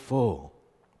faithful.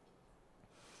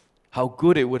 How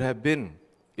good it would have been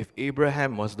if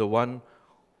Abraham was the one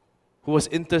who was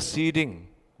interceding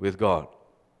with God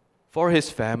for his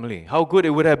family. How good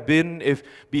it would have been if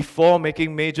before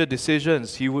making major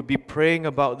decisions, he would be praying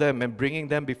about them and bringing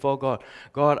them before God.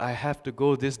 God, I have to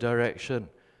go this direction,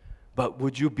 but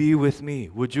would you be with me?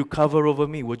 Would you cover over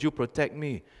me? Would you protect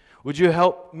me? Would you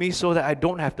help me so that I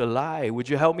don't have to lie? Would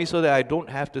you help me so that I don't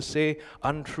have to say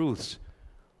untruths?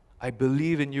 I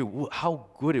believe in you. How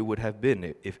good it would have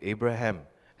been if Abraham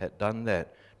had done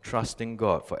that, trusting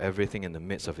God for everything in the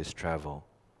midst of his travel.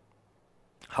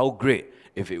 How great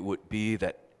if it would be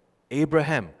that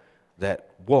Abraham that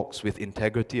walks with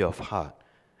integrity of heart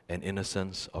and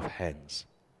innocence of hands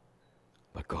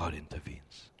but God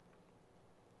intervenes.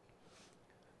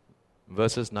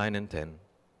 Verses 9 and 10.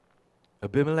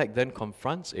 Abimelech then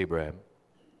confronts Abraham.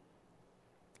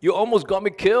 You almost got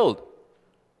me killed.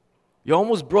 You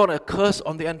almost brought a curse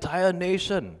on the entire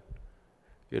nation.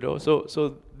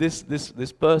 So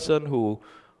this person who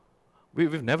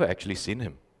we've never actually seen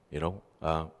him.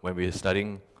 When we're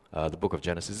studying the book of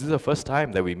Genesis, this is the first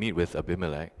time that we meet with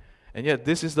Abimelech, and yet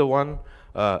this is the one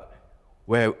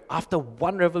where after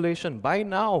one revelation, by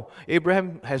now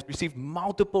Abraham has received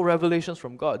multiple revelations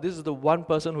from God. This is the one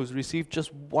person who's received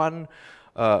just one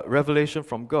revelation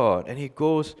from God, and he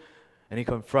goes and he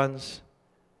confronts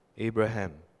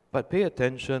Abraham. But pay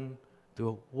attention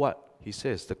to what he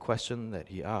says, the question that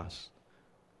he asks.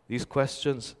 These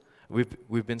questions,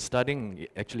 we've been studying,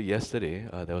 actually yesterday,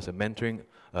 there was a marriage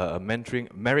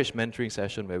mentoring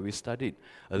session where we studied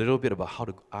a little bit about how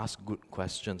to ask good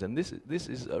questions. And this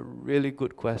is a really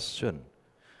good question.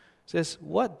 It says,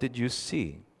 what did you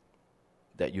see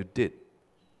that you did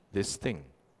this thing?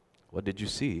 What did you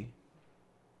see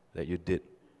that you did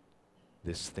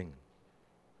this thing?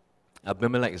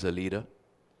 Abimelech is a leader.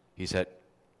 He's had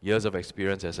years of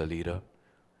experience as a leader.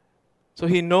 So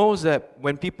he knows that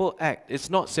when people act, it's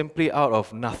not simply out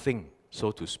of nothing,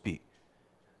 so to speak.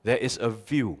 There is a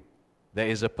view. There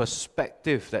is a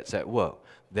perspective that's at work.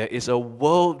 There is a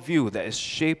worldview that is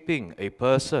shaping a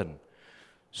person.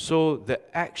 So the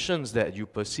actions that you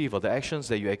perceive or the actions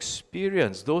that you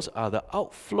experience, those are the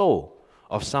outflow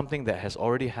of something that has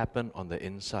already happened on the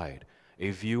inside,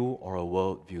 a view or a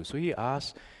worldview. So he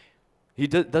asks, he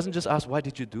doesn't just ask, why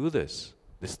did you do this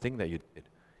thing that you did?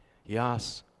 He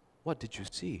asks, what did you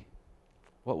see?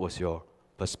 What was your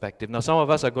perspective? Now, some of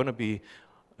us are going to be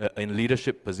in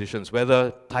leadership positions,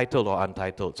 whether titled or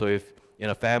untitled. So if in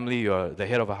a family you're the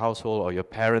head of a household or your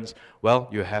parents, well,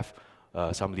 you have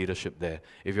some leadership there.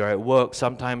 If you're at work,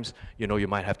 sometimes you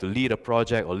might have to lead a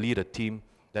project or lead a team.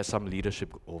 There's some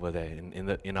leadership over there.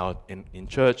 In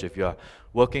church, if you're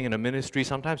working in a ministry,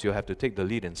 sometimes you have to take the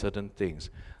lead in certain things.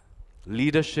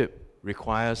 Leadership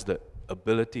requires the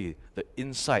ability, the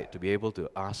insight to be able to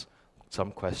ask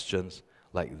some questions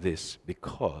like this,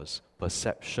 because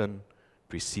perception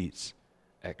precedes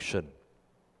action.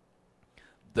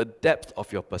 The depth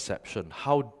of your perception,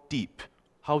 how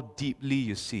deeply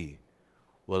you see,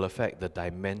 will affect the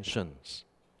dimensions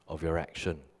of your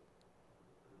action.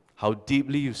 How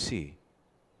deeply you see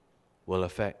will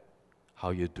affect how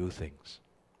you do things.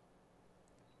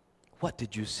 What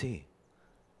did you see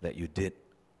that you did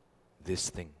this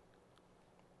thing?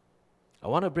 I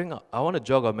want to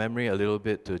jog our memory a little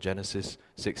bit to Genesis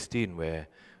 16, where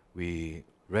we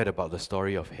read about the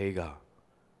story of Hagar,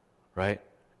 right?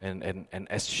 And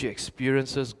as she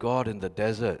experiences God in the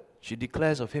desert, she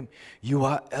declares of him, "You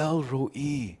are El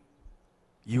Roi.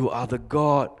 You are the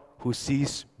God who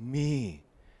sees me,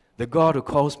 the God who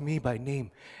calls me by name.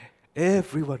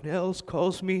 Everyone else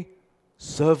calls me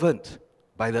servant,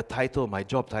 by the title, my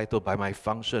job title, by my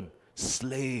function.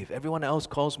 Slave. Everyone else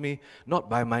calls me not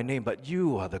by my name, but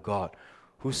you are the God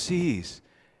who sees.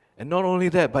 And not only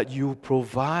that, but you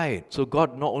provide." So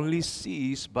God not only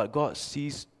sees, but God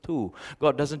sees too.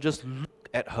 God doesn't just look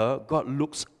at her, God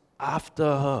looks after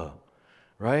her,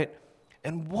 right?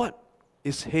 And what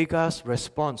is Hagar's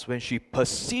response when she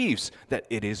perceives that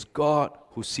it is God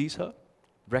who sees her,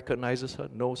 recognizes her,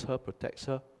 knows her, protects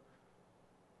her?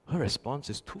 Her response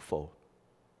is twofold.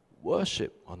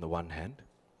 Worship on the one hand.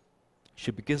 She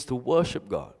begins to worship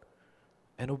God,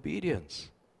 and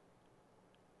obedience.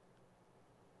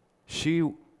 She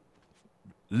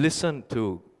listened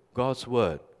to God's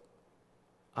word,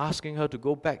 asking her to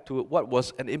go back to what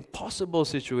was an impossible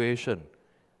situation.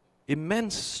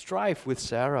 Immense strife with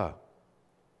Sarah.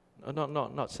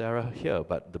 Not Sarah here,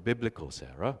 but the biblical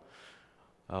Sarah.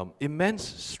 Immense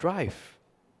strife.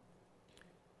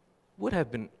 Would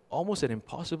have been almost an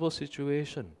impossible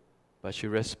situation. But she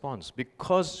responds,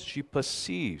 because she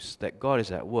perceives that God is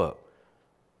at work,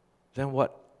 then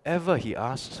whatever he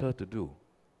asks her to do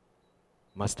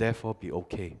must therefore be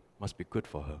okay, must be good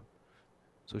for her.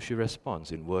 So she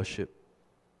responds in worship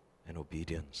and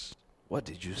obedience. What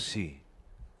did you see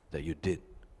that you did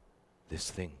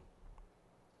this thing?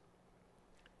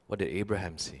 What did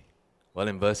Abraham see? Well,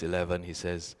 in verse 11 he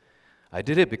says, "I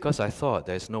did it because I thought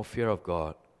there is no fear of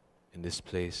God in this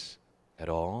place at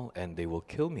all, and they will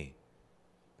kill me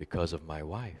because of my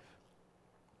wife."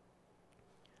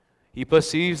 He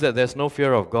perceives that there's no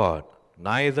fear of God,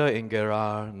 neither in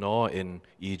Gerar nor in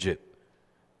Egypt.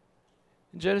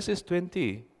 In Genesis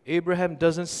 20, Abraham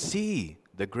doesn't see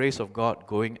the grace of God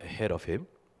going ahead of him,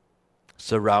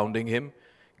 surrounding him,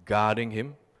 guarding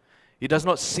him. He does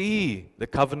not see the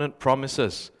covenant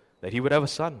promises that he would have a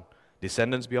son,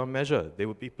 descendants beyond measure. They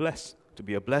would be blessed, to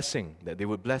be a blessing, that they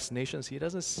would bless nations. He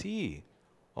doesn't see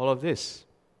all of this.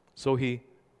 So he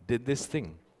did this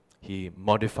thing. He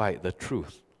modified the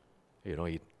truth.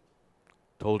 He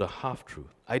told a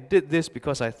half-truth. I did this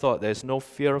because I thought there's no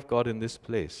fear of God in this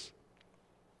place.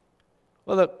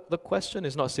 Well, the question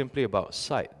is not simply about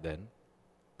sight then.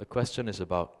 The question is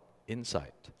about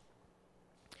insight.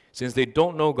 Since they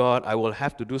don't know God, I will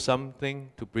have to do something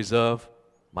to preserve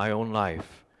my own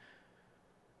life.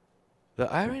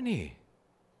 The irony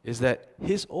is that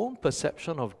his own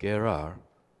perception of Gerar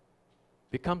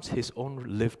becomes his own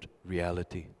lived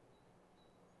reality.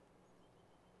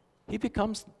 He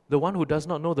becomes the one who does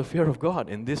not know the fear of God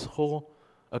in this whole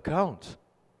account.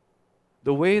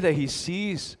 The way that he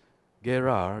sees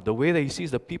Gerar, the way that he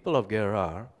sees the people of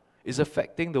Gerar, is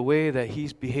affecting the way that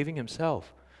he's behaving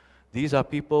himself. These are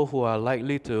people who are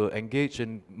likely to engage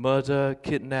in murder,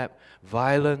 kidnap,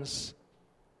 violence.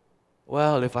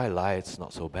 Well, if I lie, it's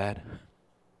not so bad.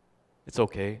 It's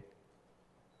okay.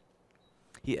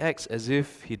 He acts as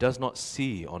if he does not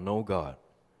see or know God.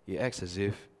 He acts as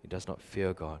if he does not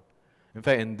fear God. In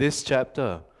fact, in this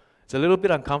chapter, it's a little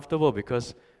bit uncomfortable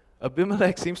because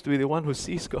Abimelech seems to be the one who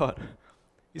sees God.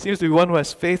 He seems to be one who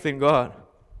has faith in God.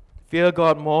 Fear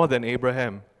God more than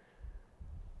Abraham.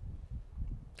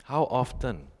 How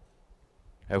often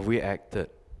have we acted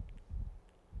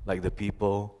like the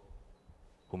people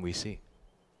whom we see?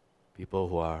 People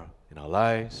who are in our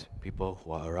lives, people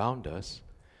who are around us,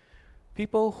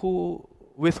 people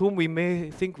with whom we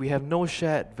may think we have no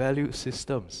shared value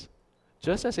systems.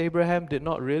 Just as Abraham did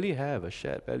not really have a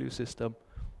shared value system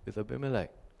with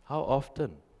Abimelech. How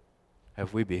often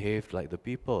have we behaved like the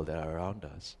people that are around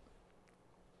us?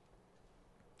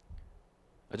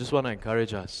 I just want to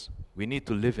encourage us. We need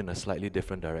to live in a slightly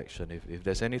different direction. If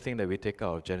there's anything that we take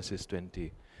out of Genesis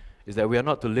 20, is that we are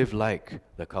not to live like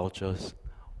the culture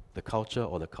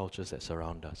or the cultures that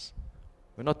surround us.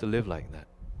 We're not to live like that.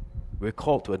 We're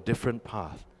called to a different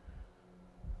path.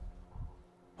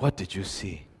 What did you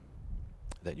see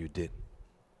that you did?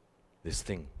 This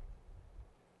thing.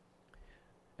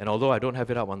 And although I don't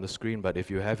have it up on the screen, but if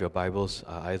you have your Bibles,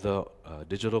 either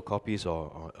digital copies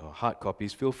or hard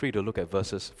copies, feel free to look at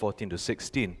verses 14 to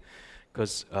 16,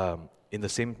 because in the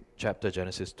same chapter,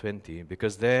 Genesis 20,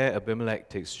 because there Abimelech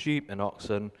takes sheep and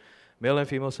oxen, male and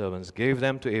female servants, gave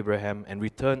them to Abraham, and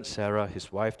returned Sarah,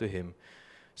 his wife, to him.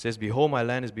 Says, behold, my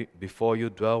land is before you,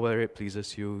 dwell where it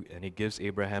pleases you. And he gives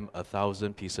Abraham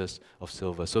 1,000 pieces of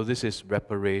silver. So this is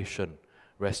restoration,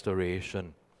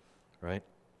 right?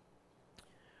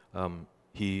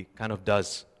 He kind of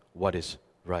does what is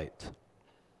right.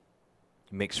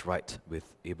 He makes right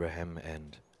with Abraham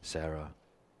and Sarah.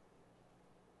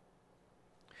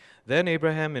 Then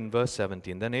Abraham, in verse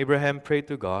 17, then Abraham prayed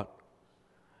to God,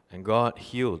 and God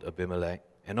healed Abimelech,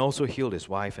 and also healed his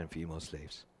wife and female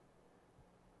slaves,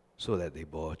 so that they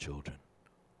bore children.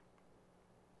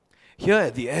 Here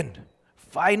at the end,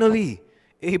 finally,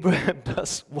 Abraham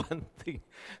does one thing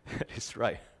that is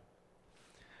right.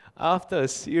 After a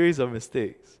series of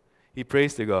mistakes, he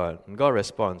prays to God, and God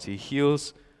responds. He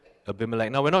heals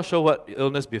Abimelech. Now, we're not sure what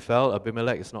illness befell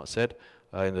Abimelech. It's not said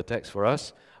in the text for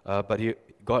us, but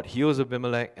God heals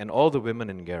Abimelech and all the women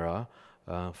in Gerar.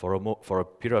 For a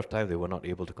period of time, they were not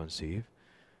able to conceive.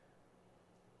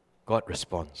 God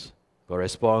responds. God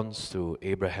responds to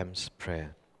Abraham's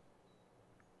prayer.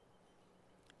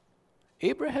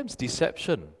 Abraham's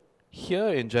deception here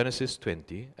in Genesis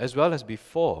 20, as well as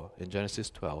before in Genesis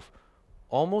 12,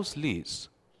 almost leads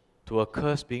to a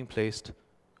curse being placed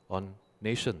on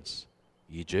nations,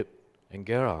 Egypt and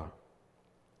Gerar.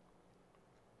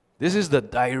 This is the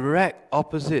direct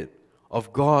opposite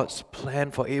of God's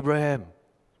plan for Abraham,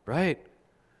 right?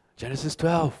 Genesis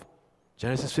 12,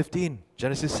 Genesis 15,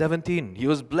 Genesis 17. He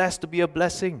was blessed to be a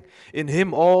blessing. In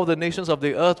him all the nations of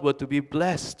the earth were to be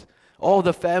blessed. All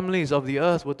the families of the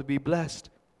earth were to be blessed.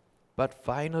 But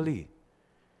finally,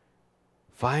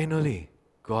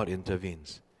 God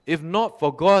intervenes. If not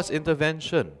for God's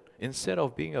intervention, instead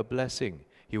of being a blessing,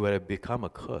 he would have become a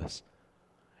curse.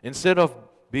 Instead of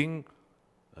being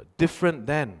different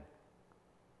than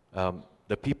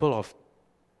the people of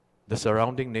the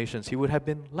surrounding nations, he would have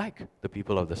been like the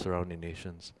people of the surrounding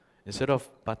nations. Instead of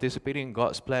participating in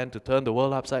God's plan to turn the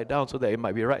world upside down so that it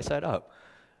might be right side up,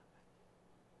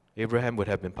 Abraham would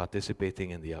have been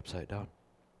participating in the upside down.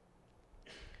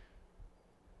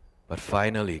 But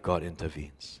finally, God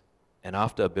intervenes. And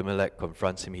after Abimelech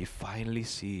confronts him, he finally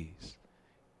sees.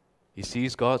 He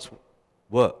sees God's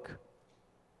work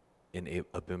in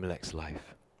Abimelech's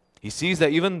life. He sees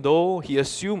that even though he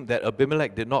assumed that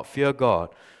Abimelech did not fear God,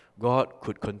 God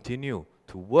could continue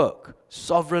to work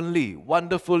sovereignly,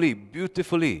 wonderfully,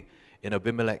 beautifully in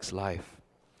Abimelech's life.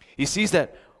 He sees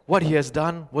that what he has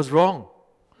done was wrong,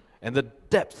 and the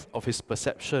depth of his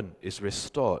perception is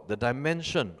restored. The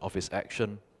dimension of his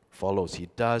action follows. He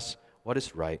does what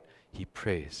is right. He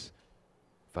prays.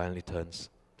 Finally turns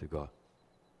to God.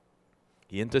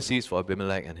 He intercedes for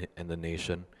Abimelech and the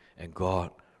nation, and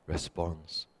God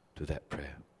responds to that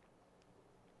prayer.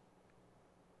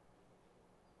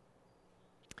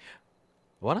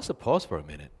 I want us to pause for a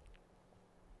minute.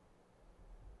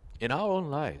 In our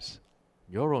own lives,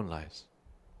 your own lives,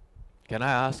 can I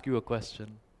ask you a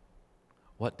question?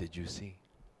 What did you see?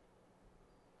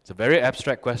 It's a very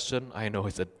abstract question. I know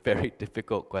it's a very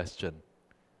difficult question.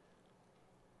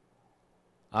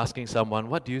 Asking someone,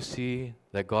 what do you see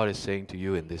that God is saying to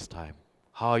you in this time?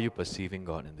 How are you perceiving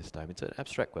God in this time? It's an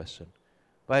abstract question.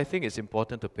 But I think it's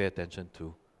important to pay attention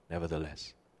to,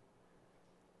 nevertheless.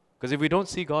 Because if we don't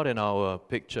see God in our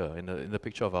picture, in the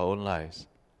picture of our own lives,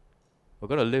 we're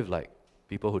going to live like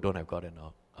people who don't have God in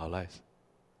our lives.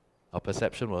 Our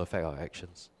perception will affect our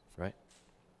actions, right?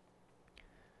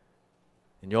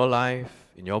 In your life,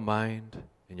 in your mind,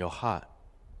 in your heart,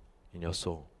 in your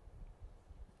soul.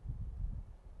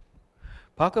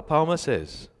 Parker Palmer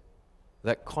says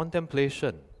that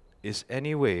contemplation is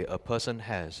any way a person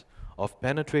has of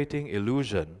penetrating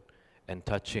illusion and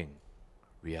touching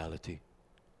reality.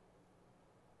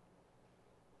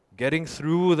 Getting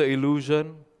through the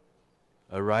illusion,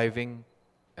 arriving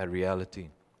at reality.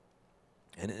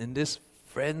 And in this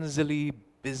frenziedly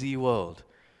busy world,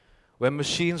 where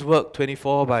machines work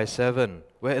 24/7,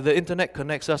 where the internet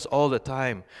connects us all the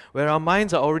time, where our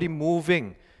minds are already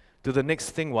moving to the next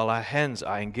thing while our hands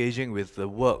are engaging with the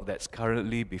work that's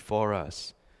currently before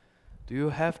us, do you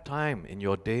have time in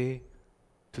your day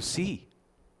to see?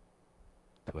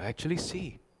 To actually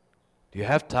see? Do you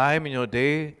have time in your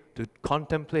day to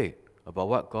contemplate about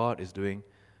what God is doing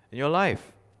in your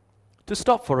life? To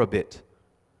stop for a bit.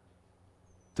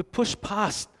 To push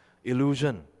past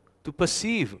illusion. To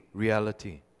perceive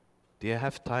reality. Do you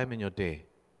have time in your day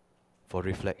for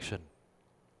reflection?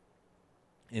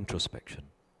 Introspection.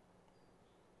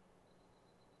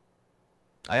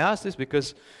 I ask this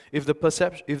because if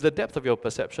the depth of your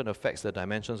perception affects the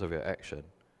dimensions of your action,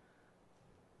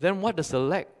 then what does the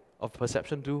lack of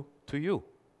perception do to you,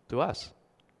 to us?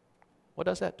 What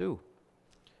does that do?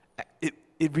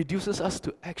 It reduces us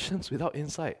to actions without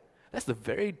insight. That's the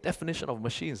very definition of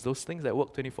machines, those things that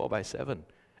work 24/7.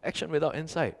 Action without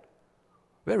insight.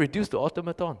 We're reduced to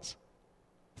automatons.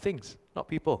 Things, not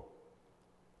people.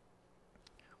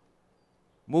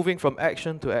 Moving from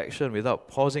action to action without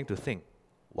pausing to think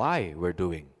why we're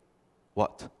doing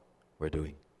what we're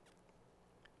doing.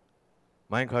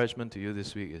 My encouragement to you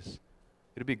this week is,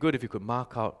 it'd be good if you could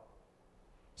mark out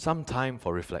some time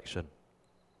for reflection.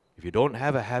 If you don't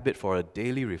have a habit for a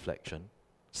daily reflection,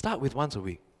 start with once a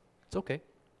week. It's okay.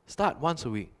 Start once a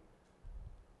week.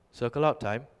 Circle out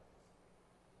time.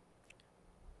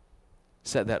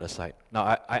 Set that aside.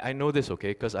 Now, I know this,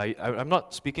 okay, because I'm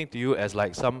not speaking to you as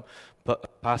like some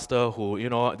pastor who,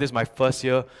 this is my first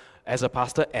year as a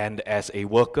pastor and as a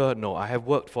worker. No, I have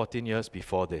worked 14 years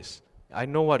before this. I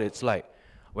know what it's like.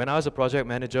 When I was a project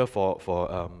manager for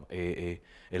a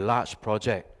large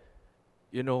project,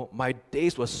 my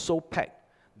days were so packed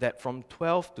that from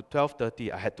 12 to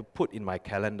 12:30, I had to put in my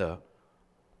calendar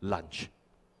lunch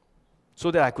so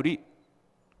that I could eat.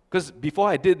 Because before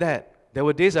I did that, there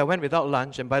were days I went without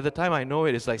lunch, and by the time I know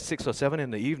it, it's like 6 or 7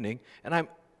 in the evening, and I'm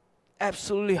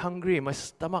absolutely hungry. My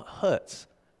stomach hurts,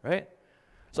 right?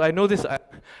 So I know this.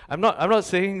 I'm not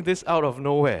saying this out of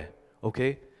nowhere,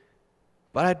 okay?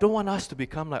 But I don't want us to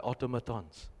become like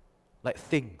automatons, like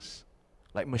things,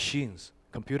 like machines.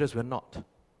 Computers, we're not.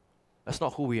 That's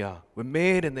not who we are. We're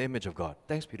made in the image of God.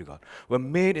 Thanks be to God. We're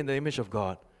made in the image of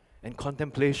God. And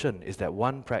contemplation is that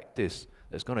one practice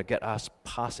that's going to get us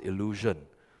past illusion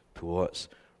towards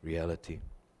reality.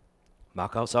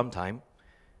 Mark out some time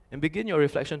and begin your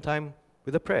reflection time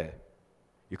with a prayer.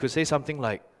 You could say something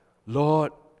like,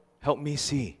 Lord, help me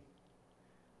see.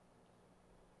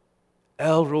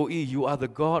 El Roi, you are the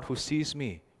God who sees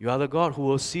me. You are the God who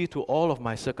will see to all of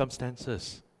my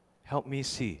circumstances. Help me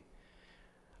see.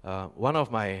 One of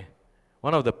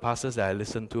the pastors that I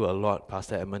listen to a lot,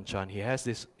 Pastor Edmund Chan, he has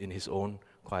this in his own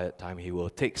quiet time. He will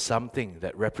take something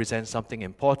that represents something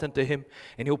important to him,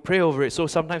 and he'll pray over it. So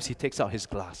sometimes he takes out his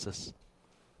glasses.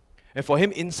 And for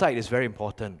him, insight is very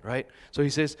important, right? So he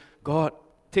says, God,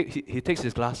 he takes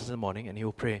his glasses in the morning, and he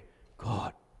will pray,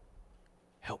 God,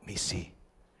 help me see.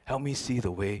 Help me see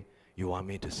the way you want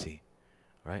me to see,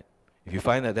 right? If you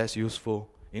find that that's useful,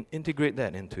 integrate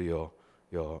that into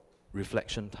your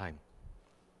reflection time.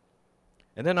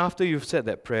 And then after you've said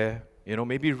that prayer,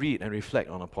 maybe read and reflect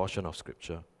on a portion of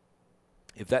Scripture.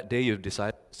 If that day you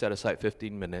decide to set aside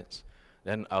 15 minutes,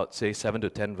 then I would say 7 to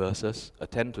 10 verses,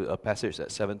 attend to a passage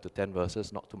that's 7 to 10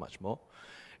 verses, not too much more.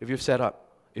 If you set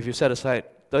aside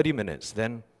 30 minutes,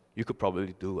 then you could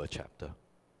probably do a chapter.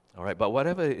 All right, but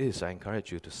whatever it is, I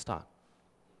encourage you to start.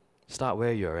 Start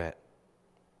where you're at.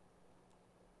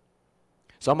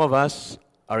 Some of us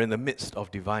are in the midst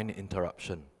of divine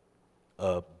interruption,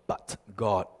 a but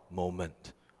God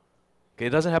moment. Okay, it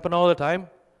doesn't happen all the time,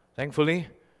 thankfully.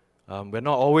 We're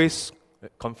not always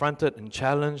confronted and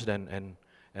challenged and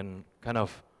kind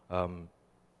of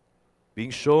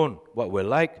being shown what we're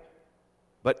like.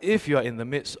 But if you are in the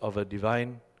midst of a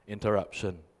divine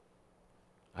interruption,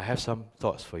 I have some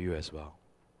thoughts for you as well.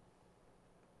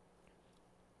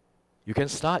 You can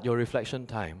start your reflection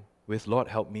time with, Lord,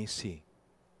 help me see.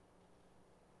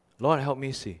 Lord, help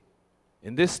me see.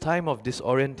 In this time of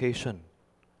disorientation,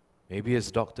 maybe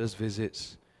it's doctor's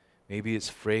visits, maybe it's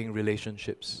fraying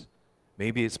relationships,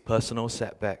 maybe it's personal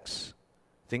setbacks,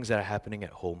 things that are happening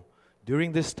at home.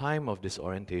 During this time of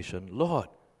disorientation, Lord,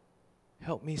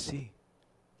 help me see.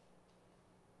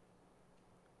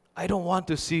 I don't want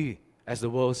to see as the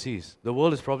world sees. The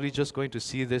world is probably just going to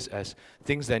see this as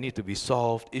things that need to be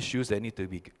solved, issues that need to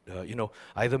be,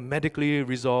 either medically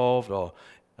resolved or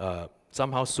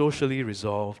somehow socially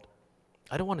resolved.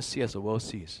 I don't want to see as the world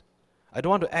sees. I don't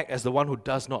want to act as the one who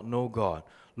does not know God.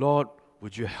 Lord,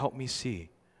 would you help me see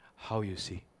how you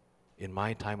see in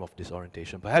my time of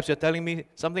disorientation? Perhaps you're telling me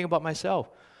something about myself.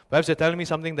 Perhaps you're telling me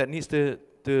something that needs to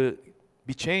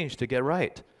be changed, to get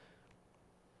right.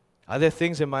 Are there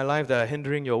things in my life that are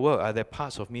hindering your work? Are there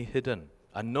parts of me hidden,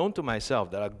 unknown to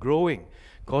myself, that are growing,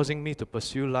 causing me to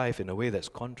pursue life in a way that's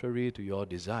contrary to your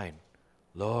design?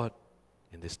 Lord,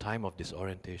 in this time of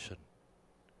disorientation,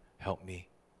 help me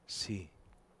see.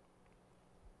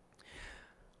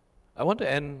 I want to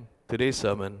end today's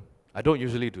sermon. I don't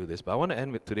usually do this, but I want to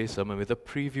end with today's sermon with a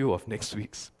preview of next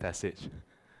week's passage.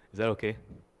 Is that okay?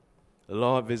 The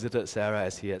Lord visited Sarah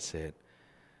as he had said.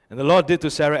 And the Lord did to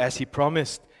Sarah as he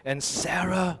promised. And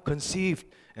Sarah conceived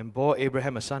and bore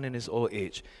Abraham a son in his old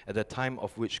age, at the time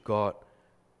of which God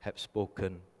had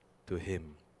spoken to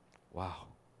him. Wow.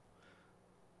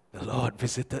 The Lord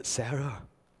visited Sarah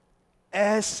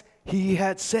as he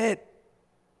had said.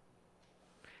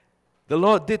 The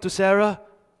Lord did to Sarah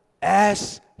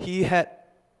as he had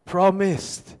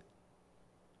promised.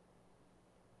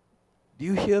 Do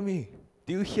you hear me?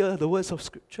 Do you hear the words of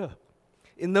Scripture?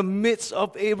 In the midst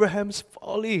of Abraham's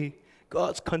folly,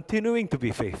 God's continuing to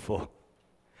be faithful.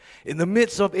 In the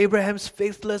midst of Abraham's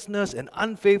faithlessness and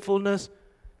unfaithfulness,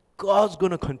 God's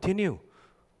going to continue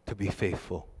to be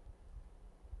faithful.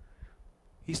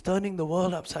 He's turning the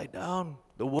world upside down.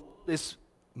 The world is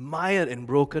mired in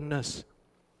brokenness.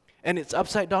 And it's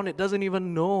upside down, it doesn't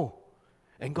even know.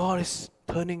 And God is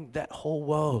turning that whole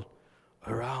world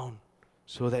around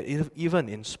so that even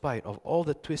in spite of all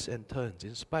the twists and turns,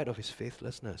 in spite of his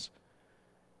faithlessness,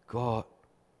 God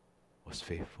was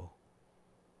faithful.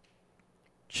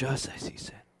 Just as he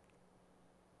said.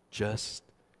 Just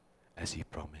as he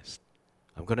promised.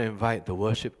 I'm going to invite the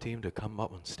worship team to come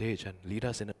up on stage and lead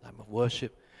us in a time of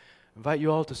worship. Invite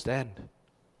you all to stand.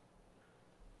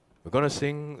 We're going to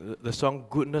sing the song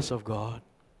Goodness of God.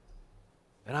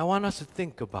 And I want us to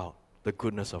think about the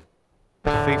goodness of, the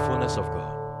faithfulness of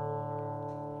God.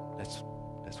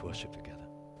 Let's worship together.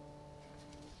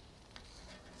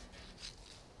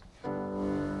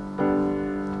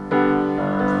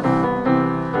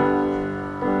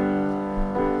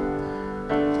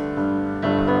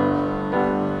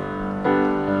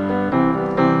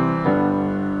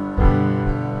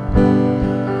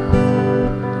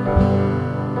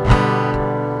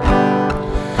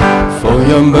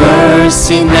 Your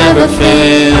mercy never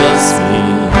fails me.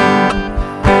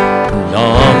 In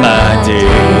all my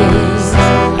days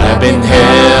I've been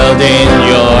held in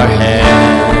your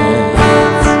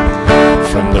hands.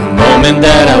 From the moment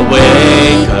that I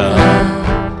wake up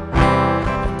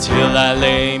until I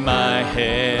lay my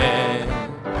head,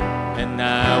 and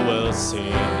I will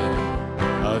sing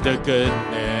of the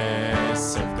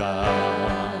goodness of God.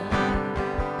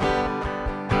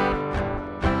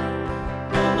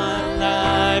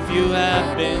 You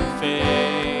have been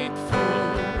faithful.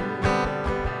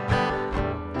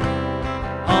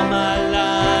 All my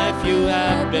life you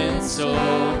have been so,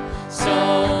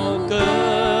 so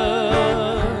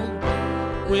good.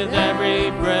 With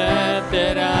every breath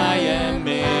that I am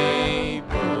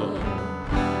able,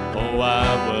 oh,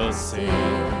 I will sing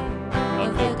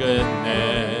of the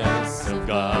goodness of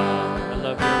God. I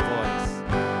love your voice.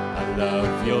 I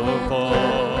love your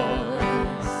voice.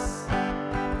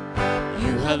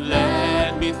 have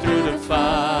led me through the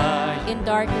fire. In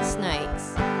darkest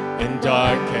nights, In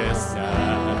darkest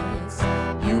nights,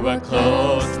 you are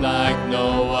close like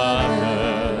no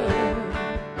other.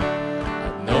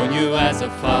 I've known you as a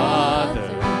father.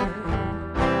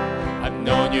 I've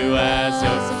known you as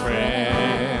a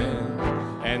friend.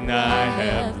 And I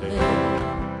have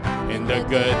lived in the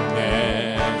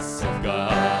goodness of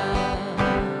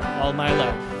God. All my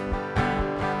life.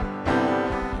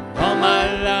 All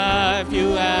my life you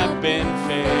have been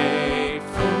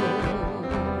faithful.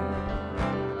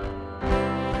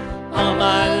 All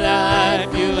my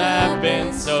life you have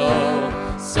been so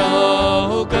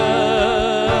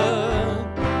good.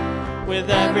 With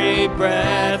every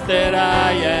breath that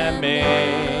I am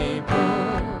able,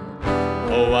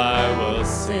 oh, I will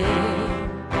sing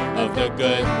of the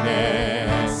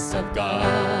goodness of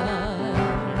God.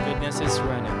 Your goodness is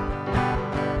running.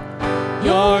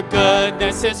 Your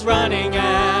goodness is running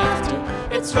after,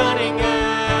 it's running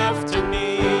after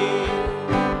me.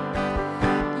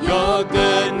 Your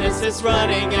goodness is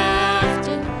running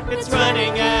after, it's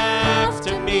running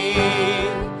after me.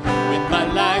 With my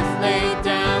life laid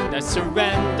down, I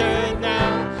surrender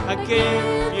now, I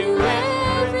give you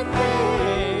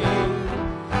everything.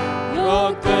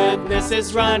 Your goodness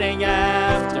is running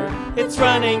after, it's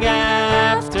running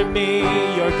after me.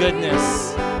 Your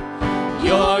goodness.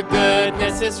 Your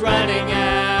goodness is running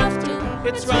after,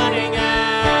 it's running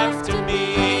after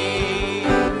me.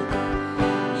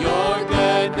 Your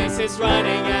goodness is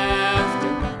running after,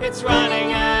 it's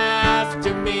running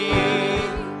after me.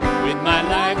 With my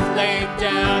life laid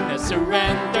down, I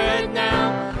surrender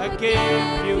now, I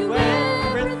give you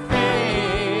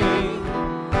everything.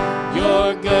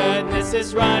 Your goodness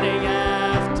is running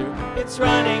after, it's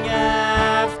running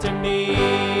after me.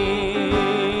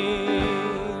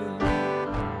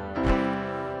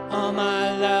 All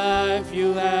my life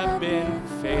you have been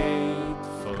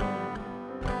faithful.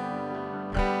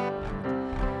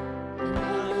 In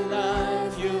my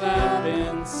life you have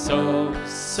been so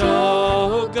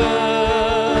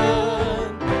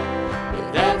good.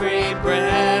 With every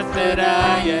breath that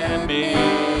I am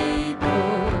able,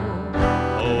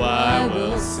 oh, I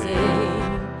will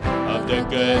sing of the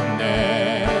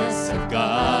goodness of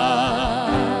God.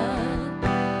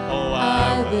 Oh,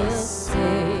 I will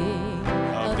sing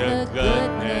of the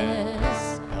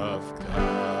goodness of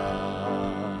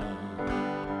God.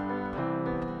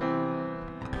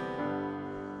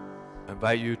 I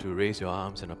invite you to raise your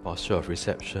arms in a posture of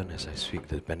reception as I speak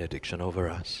the benediction over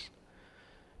us.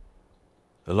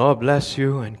 The Lord bless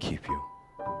you and keep you.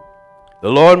 The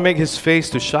Lord make his face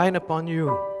to shine upon you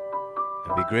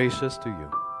and be gracious to you.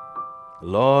 The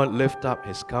Lord lift up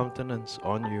his countenance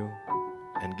on you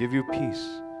and give you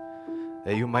peace,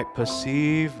 that you might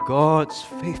perceive God's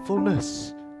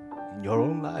faithfulness in your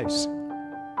own lives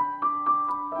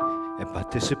and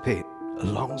participate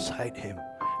alongside him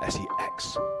as he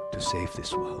acts to save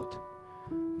this world.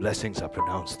 Blessings are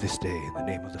pronounced this day in the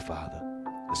name of the Father,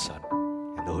 the Son,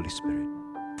 and the Holy Spirit.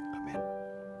 Amen.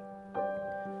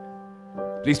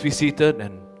 Please be seated,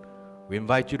 and we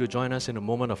invite you to join us in a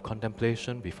moment of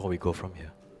contemplation before we go from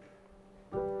here.